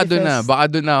 Baka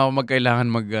doon na ako magkailangan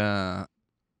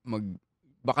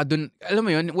baka doon, alam mo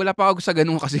yun, wala pa ako sa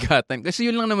ganung kasikatan. Kasi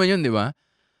yun lang naman yun, di ba?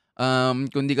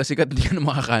 Kung di ka sikat, di ka na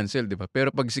makakancel, di ba? Pero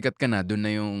pag sikat ka na, doon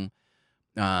na yung,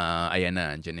 ayan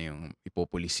na, andyan na yung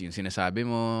ipopulis yung sinasabi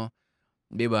mo.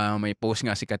 Di ba? May post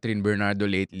nga si Catherine Bernardo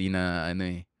lately na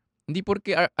hindi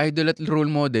porke idol at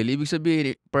role model, ibig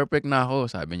sabihin, perfect na ako,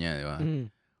 sabi niya, di ba?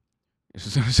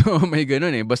 So may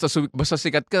ganun eh. Basta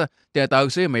sikat ka, tinatawag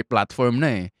sa'yo, may platform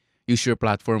na eh. Use your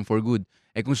platform for good.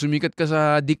 Kung sumikat ka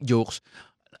sa dick jokes,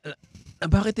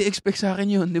 bakit i-expect sa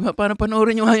akin yun? Di ba? Parang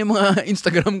panoorin nyo nga yung mga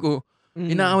Instagram ko.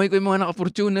 Inaaway ko yung mga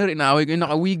naka-Fortuner, inaaway ko yung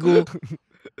naka-Wigo.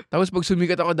 Tapos pag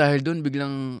sumikat ako dahil doon,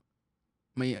 biglang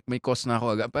may cost na ako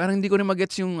agad. Parang hindi ko rin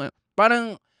magets yung,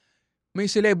 parang may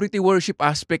celebrity worship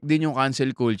aspect din yung cancel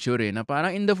culture eh. Na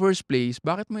parang in the first place,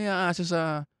 bakit may aasa sa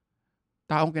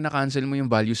taong kinakancel mo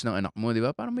yung values ng anak mo? Di ba?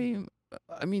 Parang may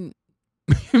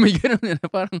ganun na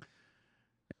parang.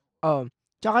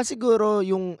 Tsaka siguro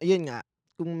yun nga,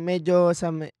 kung medyo sa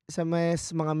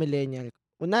mas mga millennial,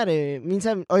 kunwari,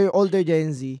 minsan, or older Gen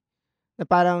Z, na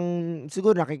parang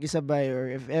siguro nakikisabay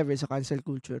or if ever sa cancel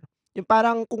culture. Yung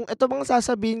parang kung ito bang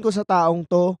sasabihin ko sa taong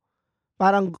to,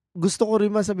 parang gusto ko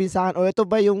rin masabihin sa akin, o ito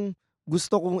ba yung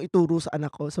gusto kong ituro sa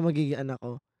anak ko, sa magiging anak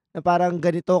ko. Na parang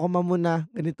ganito ako mamuna,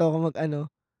 ganito ako Yung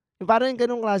parang yung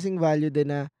ganung klaseng value din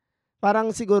na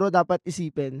parang siguro dapat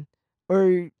isipin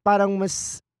or parang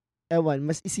mas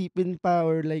mas isipin pa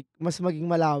or like, mas maging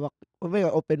malawak. O may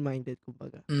open-minded,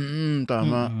 kumbaga.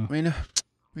 Tama. May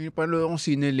napanood akong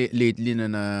sine lately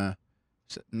na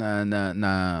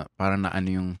parang na ano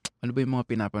yung, ano ba yung mga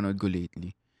pinapanood ko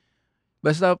lately?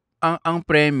 Basta, ang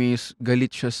premise,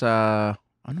 galit siya sa,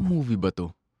 ano movie ba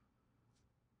to?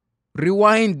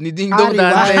 Rewind ni Ding Dong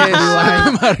Dantes.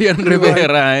 Marian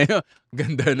Rivera.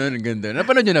 Ganda nun, ganda.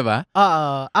 Napanood nyo na ba?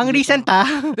 Oo. Ang recent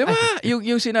Diba?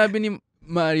 Yung sinabi ni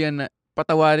Marian na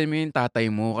patawarin mo yung tatay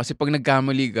mo kasi pag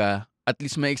nagkamali ka, at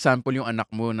least may example yung anak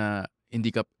mo na hindi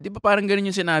ka, di ba parang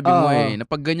ganun yung sinabi mo na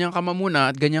pag ganyan ka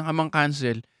mamuna at ganyan ka mang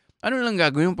cancel, ano lang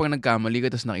gagawin mo pag nagkamali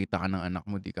ka tapos nakita ka ng anak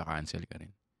mo, di ka cancel ka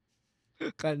rin.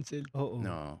 Cancel. Oo.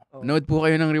 No. Note po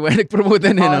kayo ng Rewind.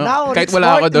 Nag-promote na no? Kahit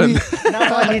wala ako doon.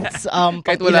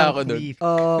 Kahit wala ako doon.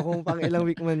 Kung pang ilang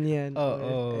week man yan.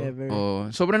 Ever.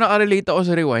 Sobrang nakarelate ako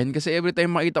sa Rewind kasi every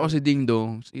time makita ko si Ding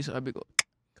Dong, sabi ko,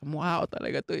 kamukha ko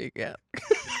talaga to eh. Kaya...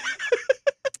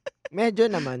 Medyo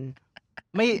naman.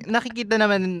 May nakikita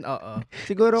naman,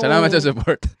 Siguro salamat sa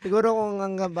support. Siguro kung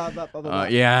hanggang baba pa baba.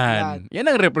 Yan. Yan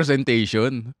ang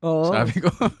representation. Sabi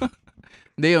ko.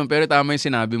 Hindi yun, pero tama yung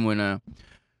sinabi mo na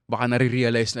baka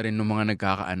nare-realize na rin ng mga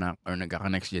nagkakaanak or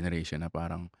nagkaka-next generation na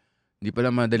parang hindi pala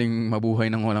madaling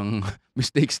mabuhay ng walang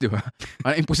mistakes, di ba?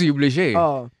 Parang imposible siya eh.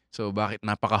 So bakit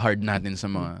napaka-hard natin sa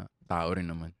mga tao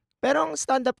rin naman. Pero ang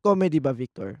stand-up comedy ba,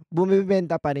 Victor,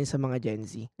 bumibenta pa rin sa mga Gen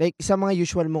Z? Like, sa mga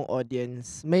usual mong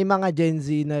audience, may mga Gen Z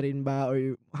na rin ba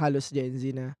or halos Gen Z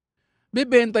na?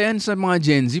 Bebenta yan sa mga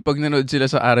Gen Z pag nanood sila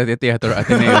sa Arate Theater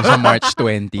Ateneo sa March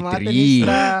 23. Mga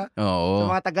tenista, Oo.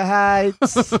 sa mga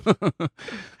taga-heights.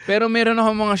 Pero meron ako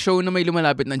mga show na may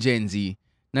lumalapit na Gen Z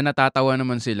na natatawa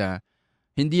naman sila.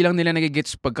 Hindi lang nila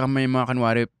nagigets pagka may mga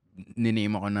kanwari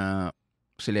niname ako na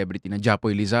celebrity na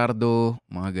Japoy Lizardo,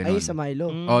 mga ganun. Ay, sa Milo.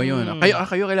 Yun.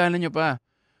 Kayo kilala nyo pa.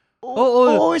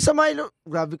 Oo, sa Milo.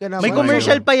 Grabe ka naman. May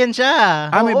commercial pa yan siya.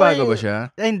 May bago ba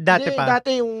siya? Ay, dati pa.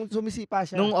 Dati yung sumisipa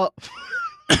siya. Nung,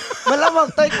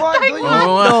 malamang, taekwondo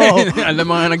yun. Alam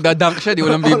mga nagdadunk siya, di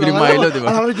walang bibili Milo, di ba?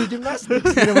 Alam mo, gymnastics.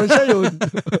 Hindi naman siya yun.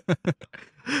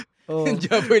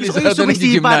 Japoy Lizardo yung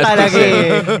sumisipa talaga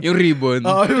eh. Yung ribbon.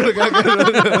 Yung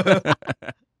nagkakaroon.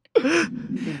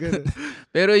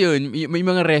 Pero yun, may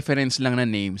mga reference lang na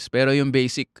names. Pero yung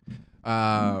basic,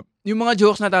 yung mga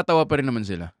jokes natatawa pa rin naman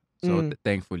sila. So,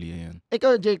 thankfully, yun.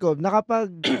 Ikaw, Jacob,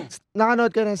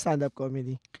 nakanood ka ng stand-up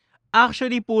comedy?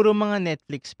 Actually, puro mga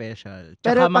Netflix special.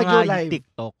 Pero Tsaka pag mga yung live?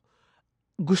 TikTok.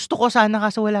 Gusto ko sana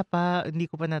kaso wala pa. Hindi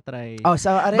ko pa na-try.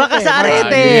 Sa Arete. Baka sa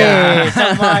Arete! Sa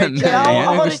March.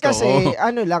 Ako rin kasi,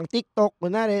 TikTok,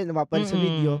 kunwari, napapan sa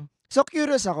video. So,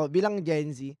 curious ako, bilang Gen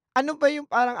Z, ano ba yung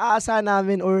parang aasahan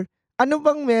namin or ano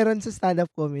bang meron sa stand-up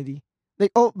comedy?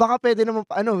 Like, baka pwede naman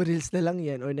Reels na lang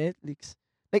yan or Netflix.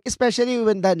 Like, especially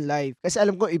when done live. Kasi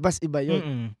alam ko, ibas-iba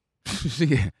yun.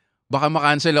 Sige. Baka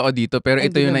makancel ako dito, pero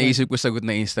ito yung naisip ko sagot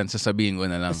na instant. Sasabihin ko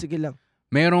na lang. Sige lang.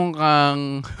 Meron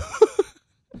kang...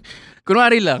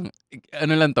 Kunwari lang,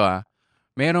 ano lang to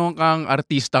meron kang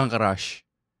artistang crush.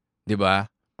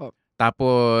 Diba?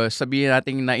 Tapos, sabihin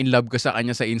natin na in love ka sa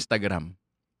kanya sa Instagram.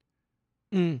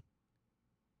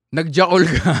 Nag-jackal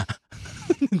ka.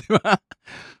 Diba?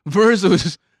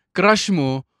 Versus, crush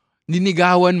mo,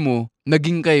 ninigawan mo,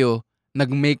 naging kayo,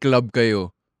 nag-make love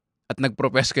kayo, at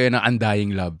nag-profess kayo ng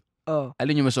undying love.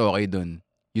 Alin yung mas okay dun?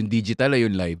 Yung digital o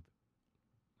yung live?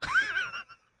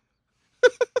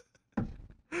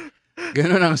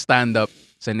 Ganun ang stand-up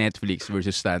sa Netflix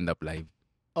versus stand-up live.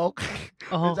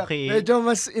 Okay. Medyo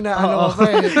mas inaano ko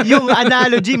eh. Yung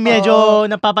analogy, medyo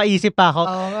napapaisip pa ako.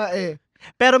 Oo nga eh.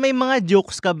 Pero may mga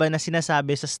jokes ka ba na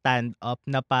sinasabi sa stand-up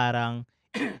na parang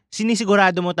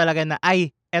sinisigurado mo talaga na,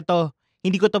 eto,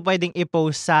 hindi ko to pwedeng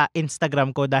i-post sa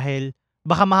Instagram ko dahil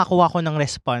baka makakuha ko ng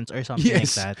response or something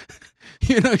like that?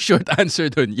 Yun ang short answer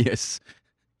dun, yes.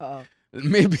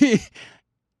 Maybe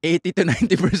 80 to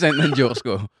 90% ng jokes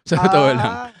ko. Sa totoo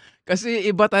lang. Kasi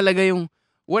iba talaga yung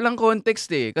walang context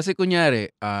eh. Kasi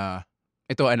kunyari,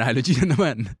 ito analogy na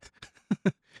naman.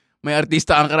 May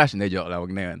artista ang crush. Hindi, joke lang.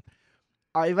 Wag na yun.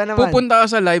 Iba naman. Pupunta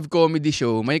ka sa live comedy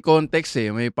show, may context eh.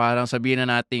 May parang sabihin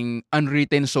na nating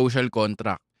unwritten social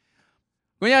contract.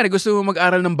 Kunyari, gusto mo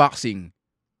mag-aral ng boxing.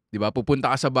 Diba?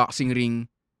 Pupunta ka sa boxing ring.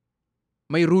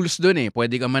 May rules doon eh.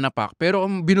 Pwede ka manapak. Pero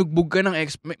kung binugbog ka ng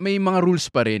may mga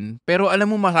rules pa rin. Pero alam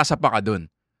mo masasapa ka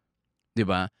doon.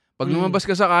 Diba? Pag lumabas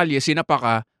ka sa kalye, sinapa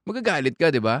ka, magagalit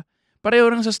ka, diba? Pareho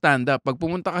rin sa stand-up. Pag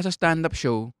pumunta ka sa stand-up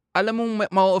show, alam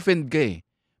mong ma-offend ka eh.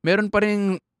 Meron pa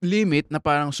rin limit na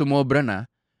parang sumobra na.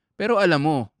 Pero alam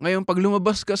mo, ngayon pag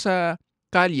lumabas ka sa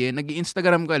kalye,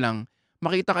 nag-i-Instagram ka lang,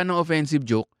 makita ka ng offensive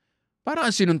joke,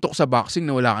 parang sinuntok sa boxing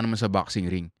na wala ka naman sa boxing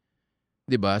ring.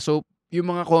 'Di ba? So, yung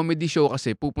mga comedy show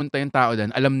kasi pupunta yung tao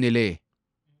do'n, alam nila, eh.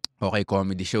 Okay,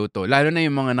 comedy show 'to. Lalo na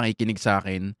yung mga nakikinig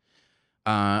sa'kin,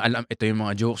 alam ito yung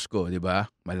mga jokes ko, 'di ba?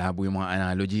 Malabo yung mga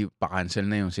analogy, pa-cancel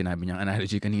na yung sinabi niyang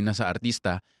analogy kanina sa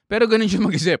artista. Pero gano'n siya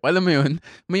mag-isip, alam mo yun?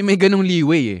 May gano'ng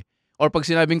leeway, eh. Or 'pag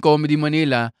sinabing Comedy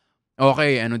Manila,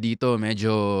 okay, ano dito,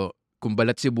 medyo kung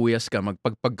balat sibuyas ka,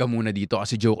 magpagpag ka muna dito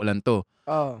kasi joke lang 'to.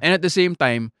 Oo. And at the same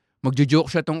time, magjo-joke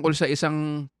siya tungkol sa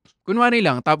isang kunwari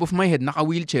lang, top of my head,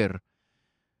 naka-wheelchair.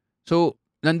 So,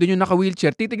 nandun yung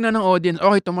naka-wheelchair, titignan ng audience,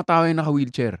 okay, tumatawa yung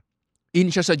naka-wheelchair.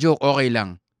 In siya sa joke, okay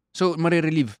lang. So,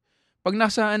 mare-relieve. 'Pag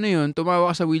nasa ano yun,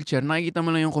 tumawa ka sa wheelchair, nakikita mo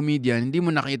lang yung comedian, hindi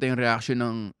mo nakita yung reaction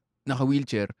ng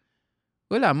naka-wheelchair,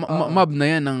 wala, Oo. mob na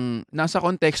yan ng nasa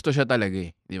konteksto siya talaga,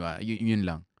 eh, 'di ba? Yun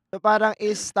lang. So, parang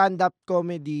is stand-up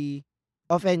comedy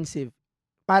offensive?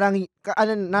 Parang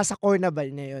ano, nasa core na ba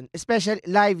niya yun? Especially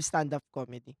live stand-up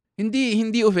comedy.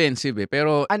 Hindi offensive, eh,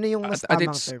 pero Ano yung mas at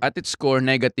tamang its term? at its core,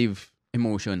 negative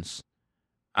emotions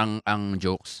ang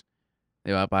jokes.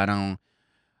 'Di ba? Parang,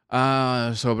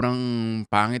 sobrang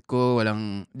pangit ko,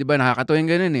 walang 'di ba nakakatawa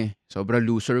yung gano'n, eh. Sobrang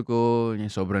loser ko,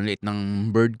 yung sobrang liit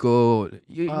ng bird ko,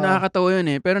 Oo. nakakatawa yun,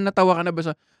 eh. Pero natawa ka na ba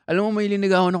sa alam mo may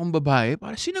linigawan akong babae,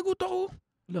 parang sinagot ako.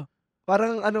 Hala,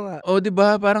 parang ano nga, Oh, 'di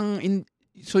ba parang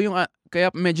so yung, kaya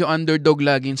medyo underdog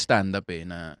lagi yung stand-up, eh,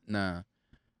 na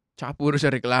tsaka puro sa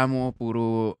reklamo,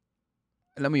 puro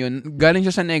alam mo yun, galing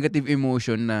siya sa negative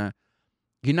emotion na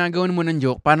ginagawan mo ng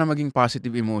joke para maging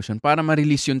positive emotion, para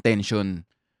ma-release yung tension,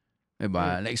 'di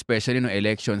ba? Like especially nung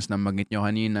elections na nabanggit niyo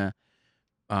kanina,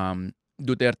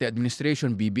 Duterte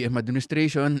administration, BBM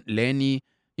administration, Lenny,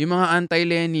 yung mga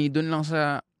anti-Lenny dun lang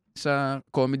sa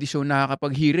comedy show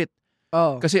nakakapaghirit.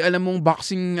 oo. Kasi alam mong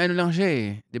boxing ano lang siya, eh,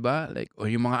 'di ba? Like o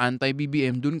yung mga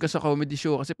anti-BBM dun ka sa comedy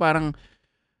show kasi parang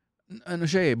ano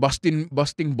siya, eh,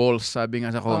 busting balls sabi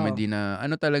nga sa Oo. comedy na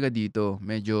ano talaga dito,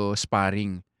 medyo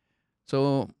sparring.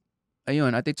 So,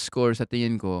 ayun at its core sa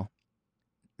tingin ko,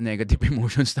 negative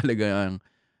emotions talaga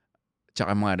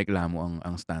tsaka mga reklamo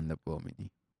ang stand-up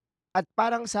comedy. At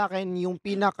parang sa'kin yung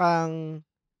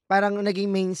parang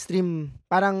naging mainstream,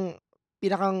 parang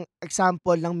pinakang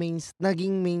example ng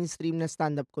naging mainstream na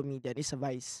stand-up comedian is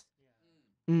Vice.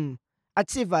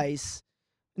 At si Vice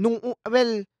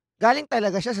well, galing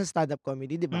talaga siya sa stand-up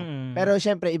comedy, 'di ba? Mm. Pero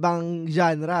siyempre ibang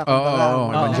genre, Oo, kumbaga oo,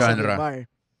 more on ibang nasa genre. bar.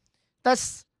 Tas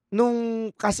nung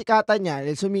kasikatan niya,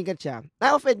 sumikat siya,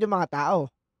 na-offend yung mga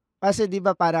tao. Kasi 'di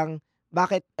ba parang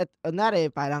bakit kunwari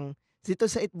parang dito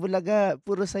sa Itbulaga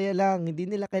puro saya lang, hindi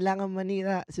nila kailangan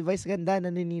manira, si Vice ganda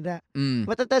naninira. Hmm.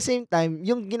 But at the same time,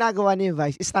 yung ginagawa ni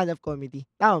Vice is stand-up comedy,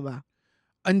 tama ba?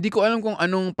 Hindi ko alam kung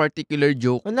anong particular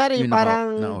joke Kunwari yung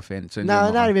parang na-offend, so hindi ko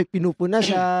kunwari may pinupuna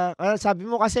siya, sabi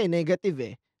mo kasi negative,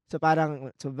 eh. So parang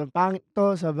sobrang pangit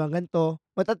 'to, sobrang ganito.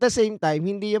 But at the same time,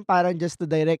 hindi yung parang just to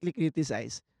directly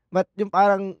criticize, but yung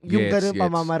parang yung Gets, gano'ng gets.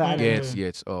 pamamaraan ng Gets, joke.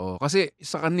 gets, oo. Kasi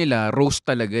sa kanila roast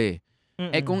talaga, eh.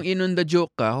 Eh, kung in the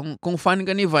joke ka, kung fan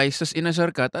ka ni Vice ta's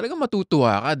inasar ka, talagang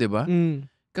matutuwa ka, 'di ba? Hmm.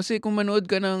 Kasi kung manood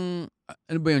ka ng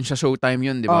ano ba 'yun, sa Showtime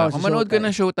 'yun, 'di Oo, ba? sa Kung manood ka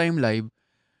ng Showtime. Showtime live,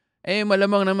 eh,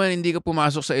 malamang naman hindi ka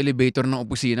pumasok sa elevator ng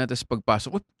opisina ta's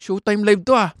pagpasok, "Oh, Showtime live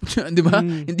 'to, ah." 'Di ba?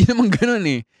 Hmm. Hindi naman gano'n,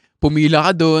 eh. Pumila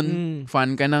ka do'n, Hmm.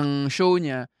 fan ka ng show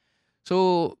niya.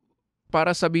 So,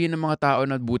 para sabihin ng mga tao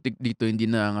na butik dito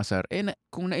hindi nangangasar, eh,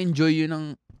 kung na-enjoy 'yun ng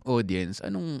audience,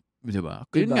 anong 'di ba?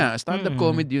 'Di Yun ba? nga, stand-up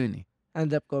comedy 'yun, eh.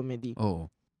 Stand-up comedy.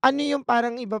 Oo. Ano yung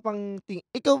parang iba pang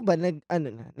ikaw ba nag-ano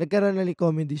na, nagkaroon na ng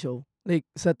comedy show? Like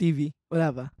sa TV,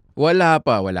 wala ba? Wala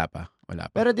pa, wala pa,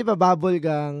 wala pa. Pero 'di ba Bubble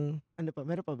Gang, ano pa,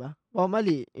 meron pa ba? Oh,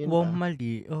 mali, yun Wow, pa.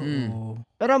 mali. Hmm. Oo.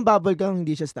 Pero ang Bubble Gang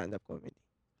hindi siya stand-up comedy,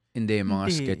 Hindi, mga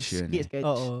Hindi, sketch 'yun, eh. sketch.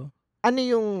 Oo. Ano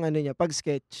yung ano niya, 'pag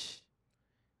sketch,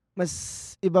 mas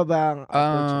iba ba ang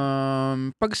approach niya?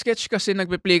 'Pag sketch kasi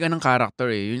nagpe-play ka ng character,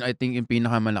 eh, yun I think yung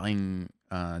pinakamalaking,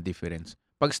 difference.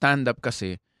 'Pag stand-up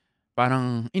kasi,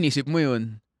 parang inisip mo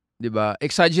yun, 'di ba?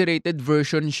 Exaggerated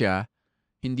version siya,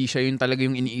 hindi siya yung talaga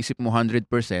yung iniisip mo 100%,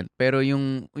 pero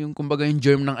yung kumbaga yung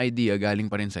germ ng idea galing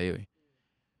pa rin sa'yo, eh.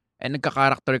 And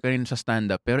nagka-character ka rin sa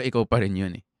stand-up pero ikaw pa rin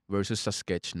yun, eh, versus sa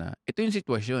sketch na ito yung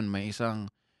sitwasyon, may isang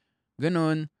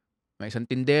gano'n, may isang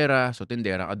tindera, so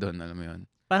tindera ka dun, alam mo yun.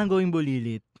 Parang going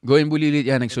bulilit. Going bulilit,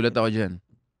 yan nagsulat ako diyan.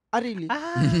 Ah, really?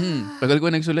 Tagal ko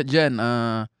nagsulat diyan,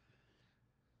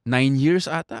 9 years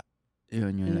ata.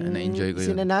 Yun, na-enjoy ko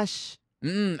Sina yun. Nash?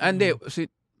 Hindi,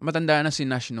 matanda na si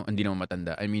Nash nung hindi naman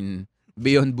matanda. I mean,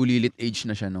 beyond bulilit age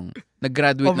na siya nung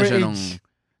nag-graduate na siya nung Overage.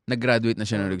 nag-graduate na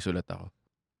siya nung Oo. nagsulat ako.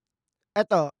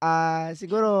 Eto,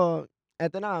 siguro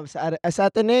Eto na,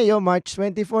 sa Ateneo, March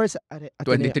 24 sa Ateneo.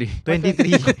 23.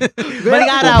 23.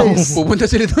 Balik araw. Pupunta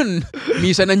sila dun.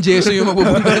 Misa ng Jesu yung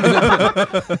mapupunta nila.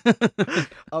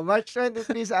 March 23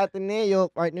 sa Ateneo,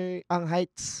 partner ang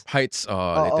Heights. Heights,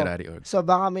 literary org. So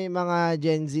baka may mga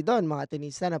Gen Z doon, mga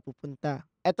tenista na pupunta.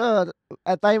 Eto,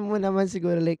 time mo naman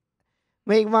siguro like,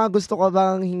 may mga gusto ka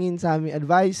bang hingin sa amin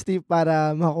advice, tip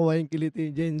para makuha yung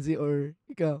kiliti yung Gen Z or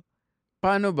ikaw?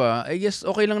 Paano ba? I guess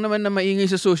okay lang naman na maingay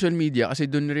sa social media kasi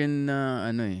doon rin na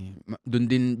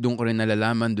doon ko rin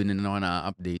nalalaman, doon din ako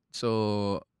na-update. So,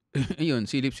 yun,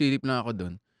 silip-silip lang ako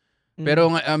doon.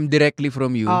 Pero directly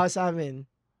from you. Sa amin.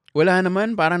 Wala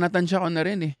naman, parang natansya ko na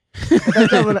rin eh.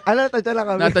 Natansya lang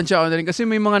kami. Natansya ko na rin kasi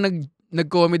may mga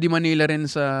nag-comedy Manila rin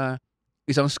sa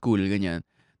isang school, ganyan.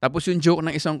 Tapos yung joke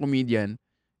ng isang comedian,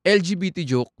 LGBT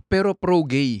joke, pero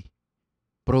pro-gay.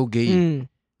 Pro-gay.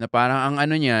 Na parang ang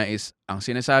ano niya is, ang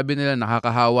sinasabi nila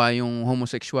nakakahawa yung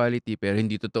homosexuality pero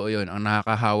hindi totoo yun. Ang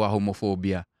nakakahawa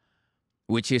homophobia.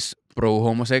 Which is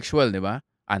pro-homosexual, di ba?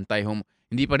 Anti-homo.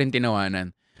 Hindi pa rin tinawanan.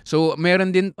 So,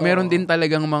 meron din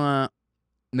talagang mga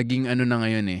naging ano na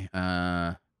ngayon eh.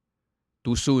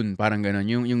 Too soon, parang gano'n.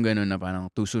 Yung gano'n na parang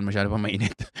too soon, masyado pa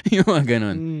mainit. Yung mga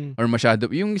gano'n. Or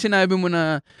masyado, yung sinabi mo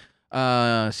na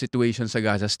situation sa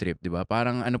Gaza Strip, di ba?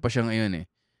 Parang ano pa siya ngayon eh.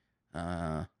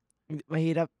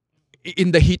 Mahirap.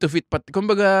 In the heat of it,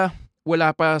 kumbaga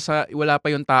wala pa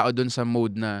yung tao doon sa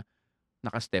mode na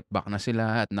naka-step back na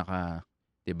sila at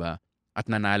 'di ba? At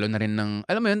nanalo na rin ng,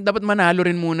 alam mo yun, dapat manalo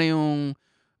rin muna yung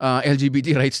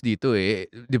LGBT rights dito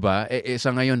eh, 'di ba?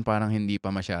 Sa ngayon parang hindi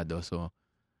pa masyado. So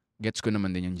gets ko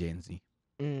naman din yung Gen Z.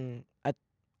 At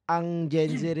ang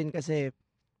Gen Z rin kasi,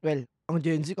 well, ang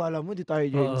Gen Z, kala mo di tayo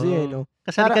Gen Z eh, no?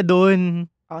 Kasali ka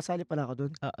doon. Kasali pala ako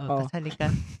doon. Oo, kasali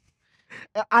ka.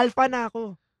 Alpha na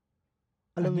ako.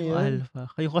 Alam mo yun?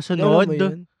 Alpha? Kayo kasunod?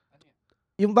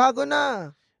 Yung bago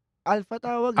na. Alpha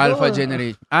tawag doon. Alpha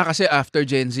generation. Kasi after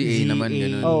Gen Z, A naman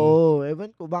ganun. Oo,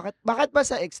 ewan ko. Bakit ba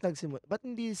sa X nagsimula? Ba't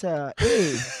hindi sa A?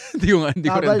 Hindi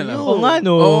ko rin alam. Oo nga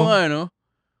no.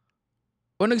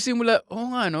 O nagsimula,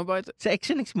 bakit? Sa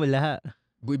X yung nagsimula.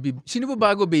 Sino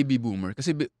ba bago baby boomer?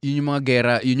 Kasi yun yung mga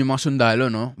gera, yun yung mga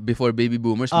sundalo, no? Before baby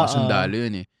boomers, mga sundalo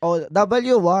yun eh.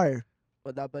 W War.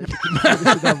 W.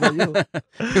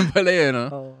 Yung pala yun,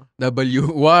 no? W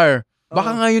War.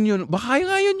 Baka nga yun,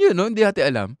 no? Hindi natin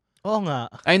alam. Oo nga.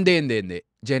 Ay, hindi.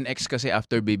 Gen X kasi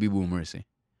after baby boomers eh.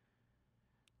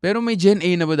 Pero may Gen A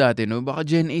na ba dati, no? Baka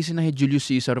Gen A sina Julius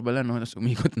Caesar pala, no? Tapos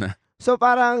umikot na. So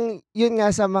parang, yun nga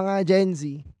sa mga Gen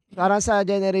Z, parang sa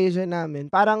generation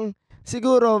namin, parang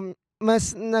siguro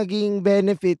mas naging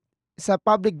benefit sa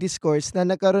public discourse na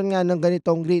nagkaroon nga ng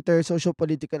ganitong greater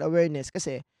socio-political awareness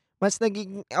kasi mas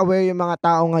naging aware yung mga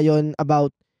tao ngayon about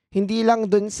hindi lang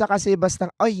dun sa kasi basta,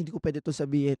 ay, hindi ko pwede to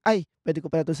sabihin. Ay, pwede ko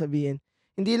pala to sabihin.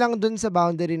 Hindi lang dun sa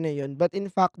boundary na yun, but in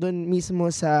fact dun mismo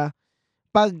sa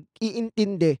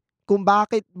pag-iintindi kung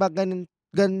bakit ba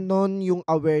ganon yung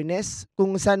awareness,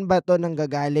 kung saan ba to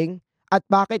nanggagaling, at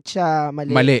bakit siya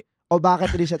mali. O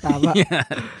bakit rin siya tama.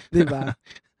 Diba?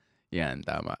 Yan,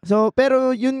 tama. So,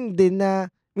 pero yun din na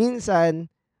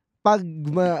minsan, pag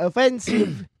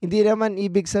offensive, hindi naman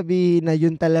ibig sabihin na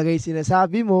yun talaga yung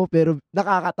sinasabi mo, pero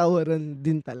nakakatawa rin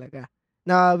din talaga.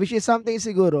 Na which is something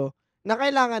siguro na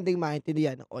kailangan ding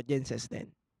maintindihan ng audiences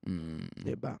din.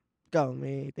 Diba? Ikaw,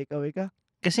 may takeaway ka?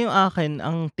 Kasi yung akin,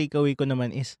 ang takeaway ko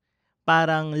naman is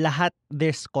parang lahat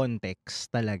there's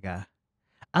context talaga.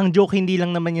 Ang joke hindi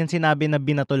lang naman yan sinabi na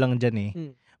binato lang dyan eh.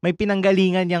 May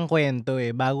pinanggalingan yung kwento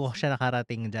eh, bago siya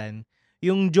nakarating dyan.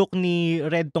 Yung joke ni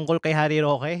Red tungkol kay Harry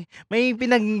Roque, may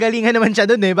pinanggalingan naman siya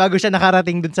dun eh, bago siya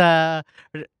nakarating dun sa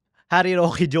Harry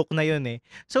Roque joke na yun eh.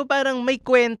 So parang may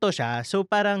kwento siya, so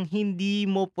parang hindi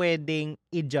mo pwedeng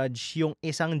i-judge yung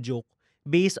isang joke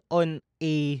based on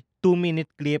a 2-minute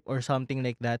clip or something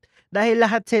like that. Dahil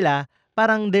lahat sila,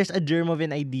 parang there's a germ of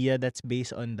an idea that's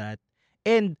based on that.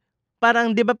 And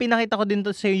parang, di ba pinakita ko din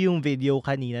to sa yung video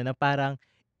kanina na parang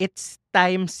it's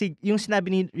time, yung sinabi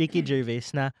ni Ricky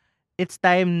Gervais na it's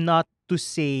time not to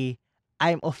say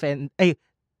I'm offended. Ay,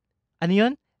 ano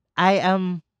yun?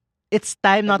 It's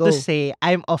time not to say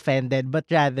I'm offended, but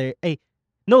rather,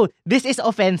 no, this is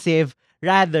offensive.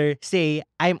 Rather say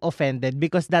I'm offended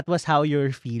because that was how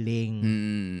you're feeling.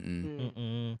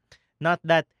 Not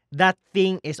that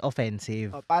thing is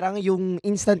offensive. Parang yung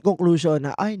instant conclusion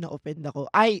na, ay, na-offend ako.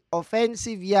 Ay,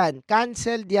 offensive yan.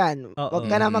 Canceled yan. Huwag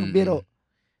ka na magbiro.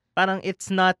 Parang it's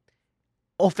not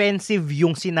offensive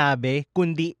yung sinabi,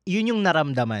 kundi yun yung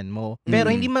naramdaman mo.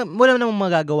 Pero hindi wala namang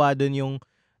magagawa doon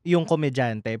yung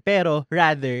komedyante. Pero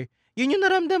rather, yun yung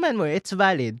naramdaman mo. It's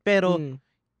valid. Pero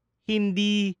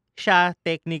hindi siya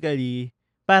technically,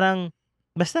 parang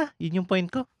Basta, yun yung point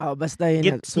ko. Basta yun.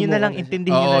 Gets nyo na lang,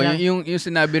 intindihin nyo Oo, na lang. yung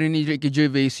sinabi rin ni Ricky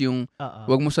Gervais, yung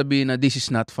wag mo sabihin na this is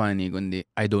not funny, kundi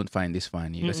I don't find this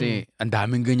funny. Kasi ang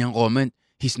daming ganyang comment,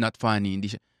 he's not funny.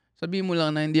 Hindi siya. Sabihin mo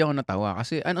lang na hindi ako natawa.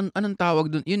 Kasi anong tawag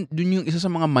dun? Dun yung isa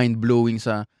sa mga mind-blowing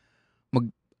sa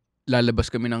lalabas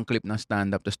kami ng clip ng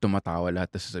stand-up tapos tumatawa lahat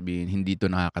tapos sasabihin, hindi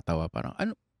to nakakatawa. Parang,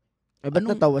 ba't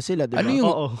natawa sila, diba?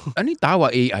 Ano yung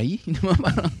tawa? AI? Hindi ba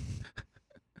parang...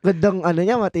 Gandang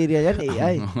niya, material yan,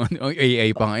 AI. AI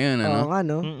pa ngayon, ano? Oo nga,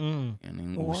 no? Yan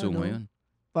yung uso ngayon.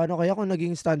 Paano kaya kung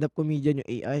naging stand-up comedian yung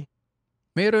AI?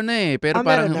 Meron na eh, pero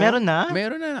parang... Meron na?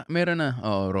 Meron na.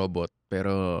 Oo, robot.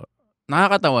 Pero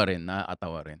nakakatawa rin.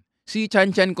 Si Chan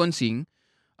Konsing,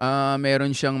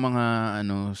 meron siyang mga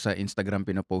sa Instagram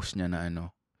pinopost niya na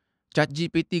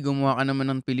ChatGPT, gumawa ka naman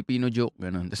ng Filipino joke,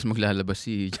 ganun. Tapos maglalabas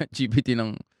si ChatGPT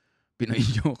ng Pinoy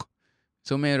joke.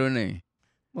 So meron na eh.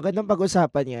 Magandang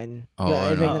pag-usapan yan. Oo,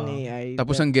 ng AI.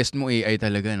 Tapos ang guest mo AI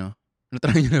talaga, no?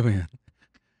 Natry niyo na ba yan?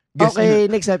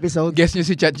 Next episode. Guest niyo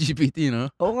si ChatGPT,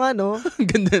 no? Oo nga, no? Ang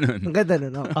ganda nun. Ang ganda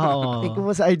nun, no? Oo. Think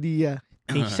mo sa idea.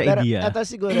 idea. Ito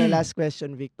siguro, last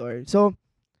question, Victor. So,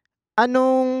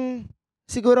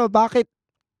 bakit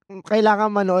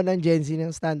kailangan manood ng Gen Z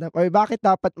ng stand-up? Or bakit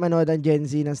dapat manood ng Gen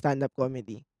Z ng stand-up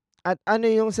comedy? At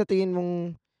ano yung sa tingin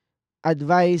mong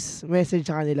advice, message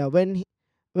sa kanila when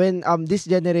this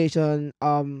generation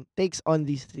takes on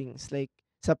these things, like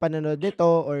sa panonood nito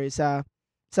or sa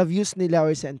views nila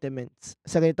or sentiments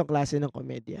sa ganitong klase ng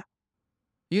komedya?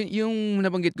 Yung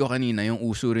nabanggit ko kanina, yung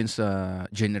uso rin sa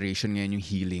generation ngayon, yung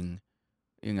healing.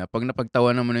 Yung nga, pag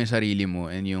napagtawanan mo na yung sarili mo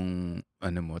and yung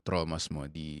traumas mo,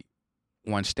 di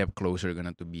one step closer ka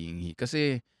na to being he.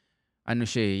 Kasi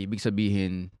siya, ibig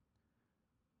sabihin,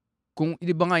 kung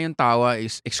di ba nga yung tawa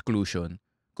is exclusion,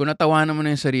 kung natawanan mo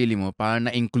na yung sarili mo, parang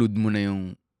na-include mo na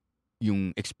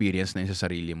yung experience na yun sa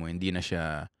sarili mo. Hindi na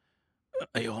siya,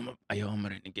 ayoko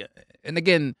marinig. And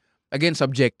again,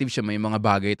 subjective siya. May mga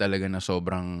bagay talaga na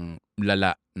sobrang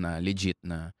lala, na legit,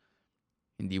 na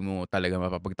hindi mo talaga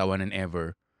mapapagtawanan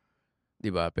ever.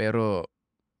 Diba? Pero,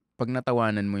 pag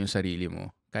natawanan mo yung sarili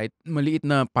mo, kahit maliit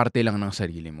na parte lang ng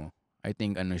sarili mo, I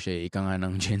think siya, ika nga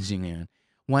ng Gen Z ngayon,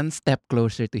 one step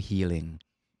closer to healing.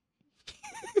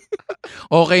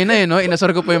 Okay na no?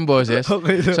 Inasar ko pa yung boses.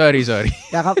 Okay. Sorry.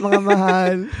 Yakap mga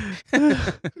mahal.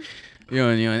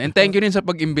 Yun. And thank you rin sa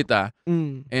pag-imbita.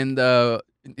 And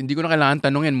hindi ko na kailangan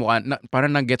tanungin.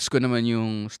 Parang na-gets ko naman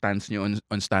yung stance nyo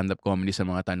on stand-up comedy sa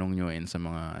mga tanong nyo and sa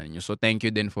mga nyo. So thank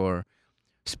you din for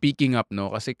speaking up,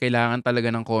 no? Kasi kailangan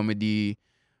talaga ng comedy.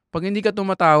 Pag hindi ka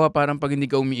tumatawa, parang pag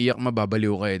hindi ka umiiyak,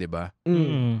 mababaliw ka di ba?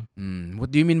 What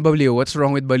do you mean baliw? What's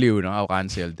wrong with baliw?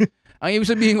 Cancelled. Ang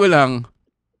ibig sabihin ko lang,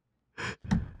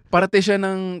 parte siya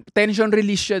ng tension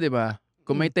release siya, di ba?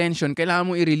 Kung may tension,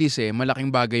 kailangan mo i-release malaking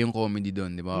bagay yung comedy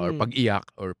doon, di ba? Or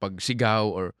pag-iyak, or pag-sigaw,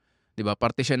 or, di ba?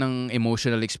 Parte siya ng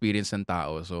emotional experience ng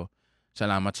tao. So,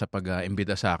 salamat sa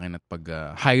pag-imbita sa akin at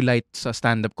pag-highlight sa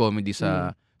stand-up comedy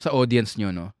sa audience nyo,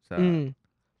 no? Sa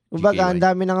Kumbaga, ang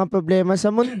dami na nga problema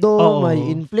sa mundo, may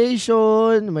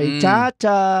inflation, may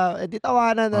tsa-tsa, di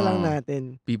tawanan na lang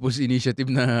natin. People's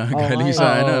initiative na galing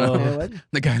sa no?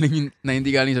 Na hindi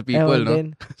galing sa people,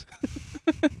 no?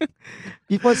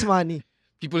 People's money.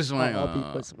 People's money.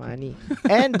 People's money.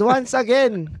 And once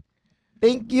again,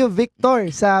 thank you,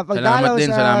 Victor, sa pagdalaw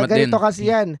sa ganito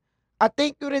kasi yan. At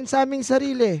thank you rin sa aming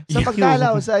sarili sa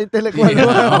pagdalaw sa Intellectual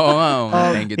World.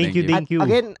 Thank you. At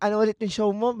again, ano ulit yung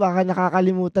show mo? Baka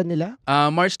nakakalimutan nila.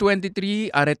 March 23,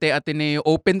 Arete Ateneo.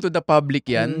 Open to the public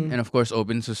yan. And of course,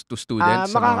 open to students.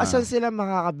 Makakasan sila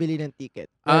makakabili ng ticket?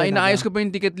 Inaayos ko pa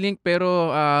yung ticket link, pero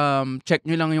check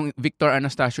nyo lang yung Victor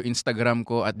Anastasio Instagram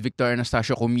ko at Victor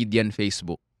Anastasio Comedian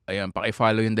Facebook. Ayan,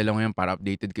 paki-follow yung dalawa yan para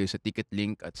updated kayo sa ticket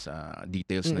link at sa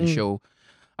details ng show.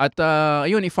 At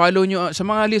ayun, i-follow nyo. Sa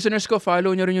mga listeners ko,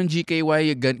 follow nyo rin yung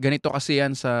GKY. Ganito kasi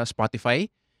yan sa Spotify.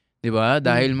 Diba?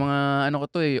 Dahil mga,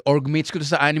 orgmates ko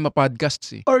sa Anima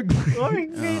Podcasts eh.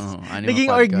 Orgmates. Naging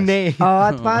orgne.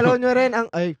 At follow nyo rin ang,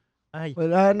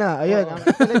 wala na. Ayun, ang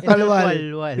Intellectual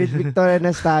with Victor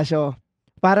Anastasio.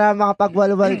 Para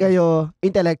makapagwalwal kayo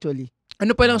intellectually.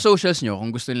 Ano pa lang socials nyo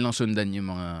kung gusto nilang sundan yung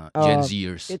mga Gen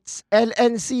Zers? It's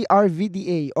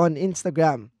LNCRVDA on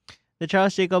Instagram. The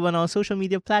Charles Jacob on all social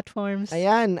media platforms.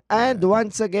 Ayan. And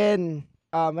once again,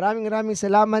 maraming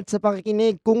salamat sa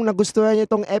pakikinig. Kung nagustuhan niyo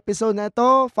itong episode na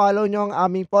ito, follow niyo ang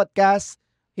aming podcast.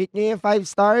 Hit niyo yung 5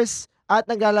 stars. At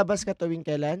naglalabas ka tuwing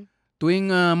kailan?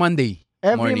 Tuwing Monday.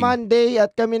 Every morning. Monday.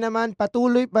 At kami naman,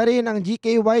 patuloy pa rin ang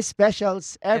GKY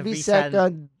specials every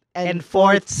second and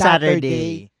fourth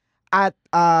Saturday. At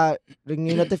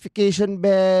ring yung notification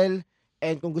bell.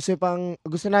 And kung gusto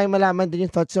namin malaman din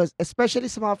yung thoughts, especially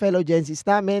sa mga fellow Gen Zs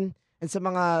namin and sa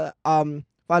mga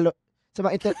sa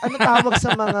mga ano tawag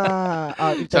sa mga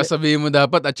sasabihin mo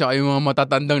dapat at saka yung mga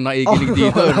matatandang nakikinig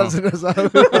dito, no?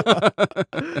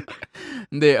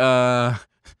 Hindi,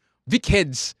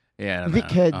 Vic-heads. Yeah,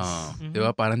 Vic-heads. Di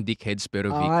ba? Parang dickheads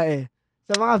pero Vic. Okay.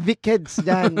 Sa mga Vic-heads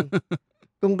dyan,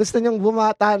 kung gusto nyong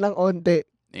bumata ng onte,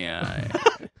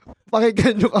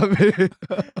 pakinggan nyo kami.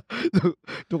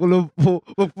 Tukulong po.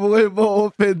 Huwag po kayo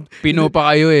open. Pino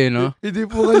pa kayo no? Hindi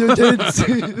po kayo Gen Z.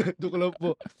 Tukulong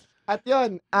po. At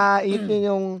yun, hit nyo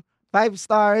yung 5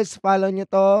 stars, follow nyo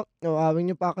to. Huwag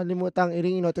nyo pa kalimutang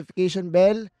i-ring yung notification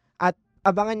bell. At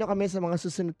abangan nyo kami sa mga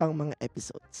susunod pang mga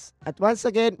episodes. At once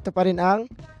again, ito pa rin ang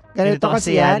Ganito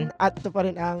Kasi Yan. At ito pa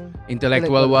rin ang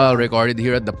Intellectual Well, recorded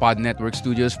here at the Pod Network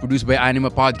Studios, produced by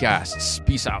Anima Podcasts.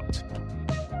 Peace out.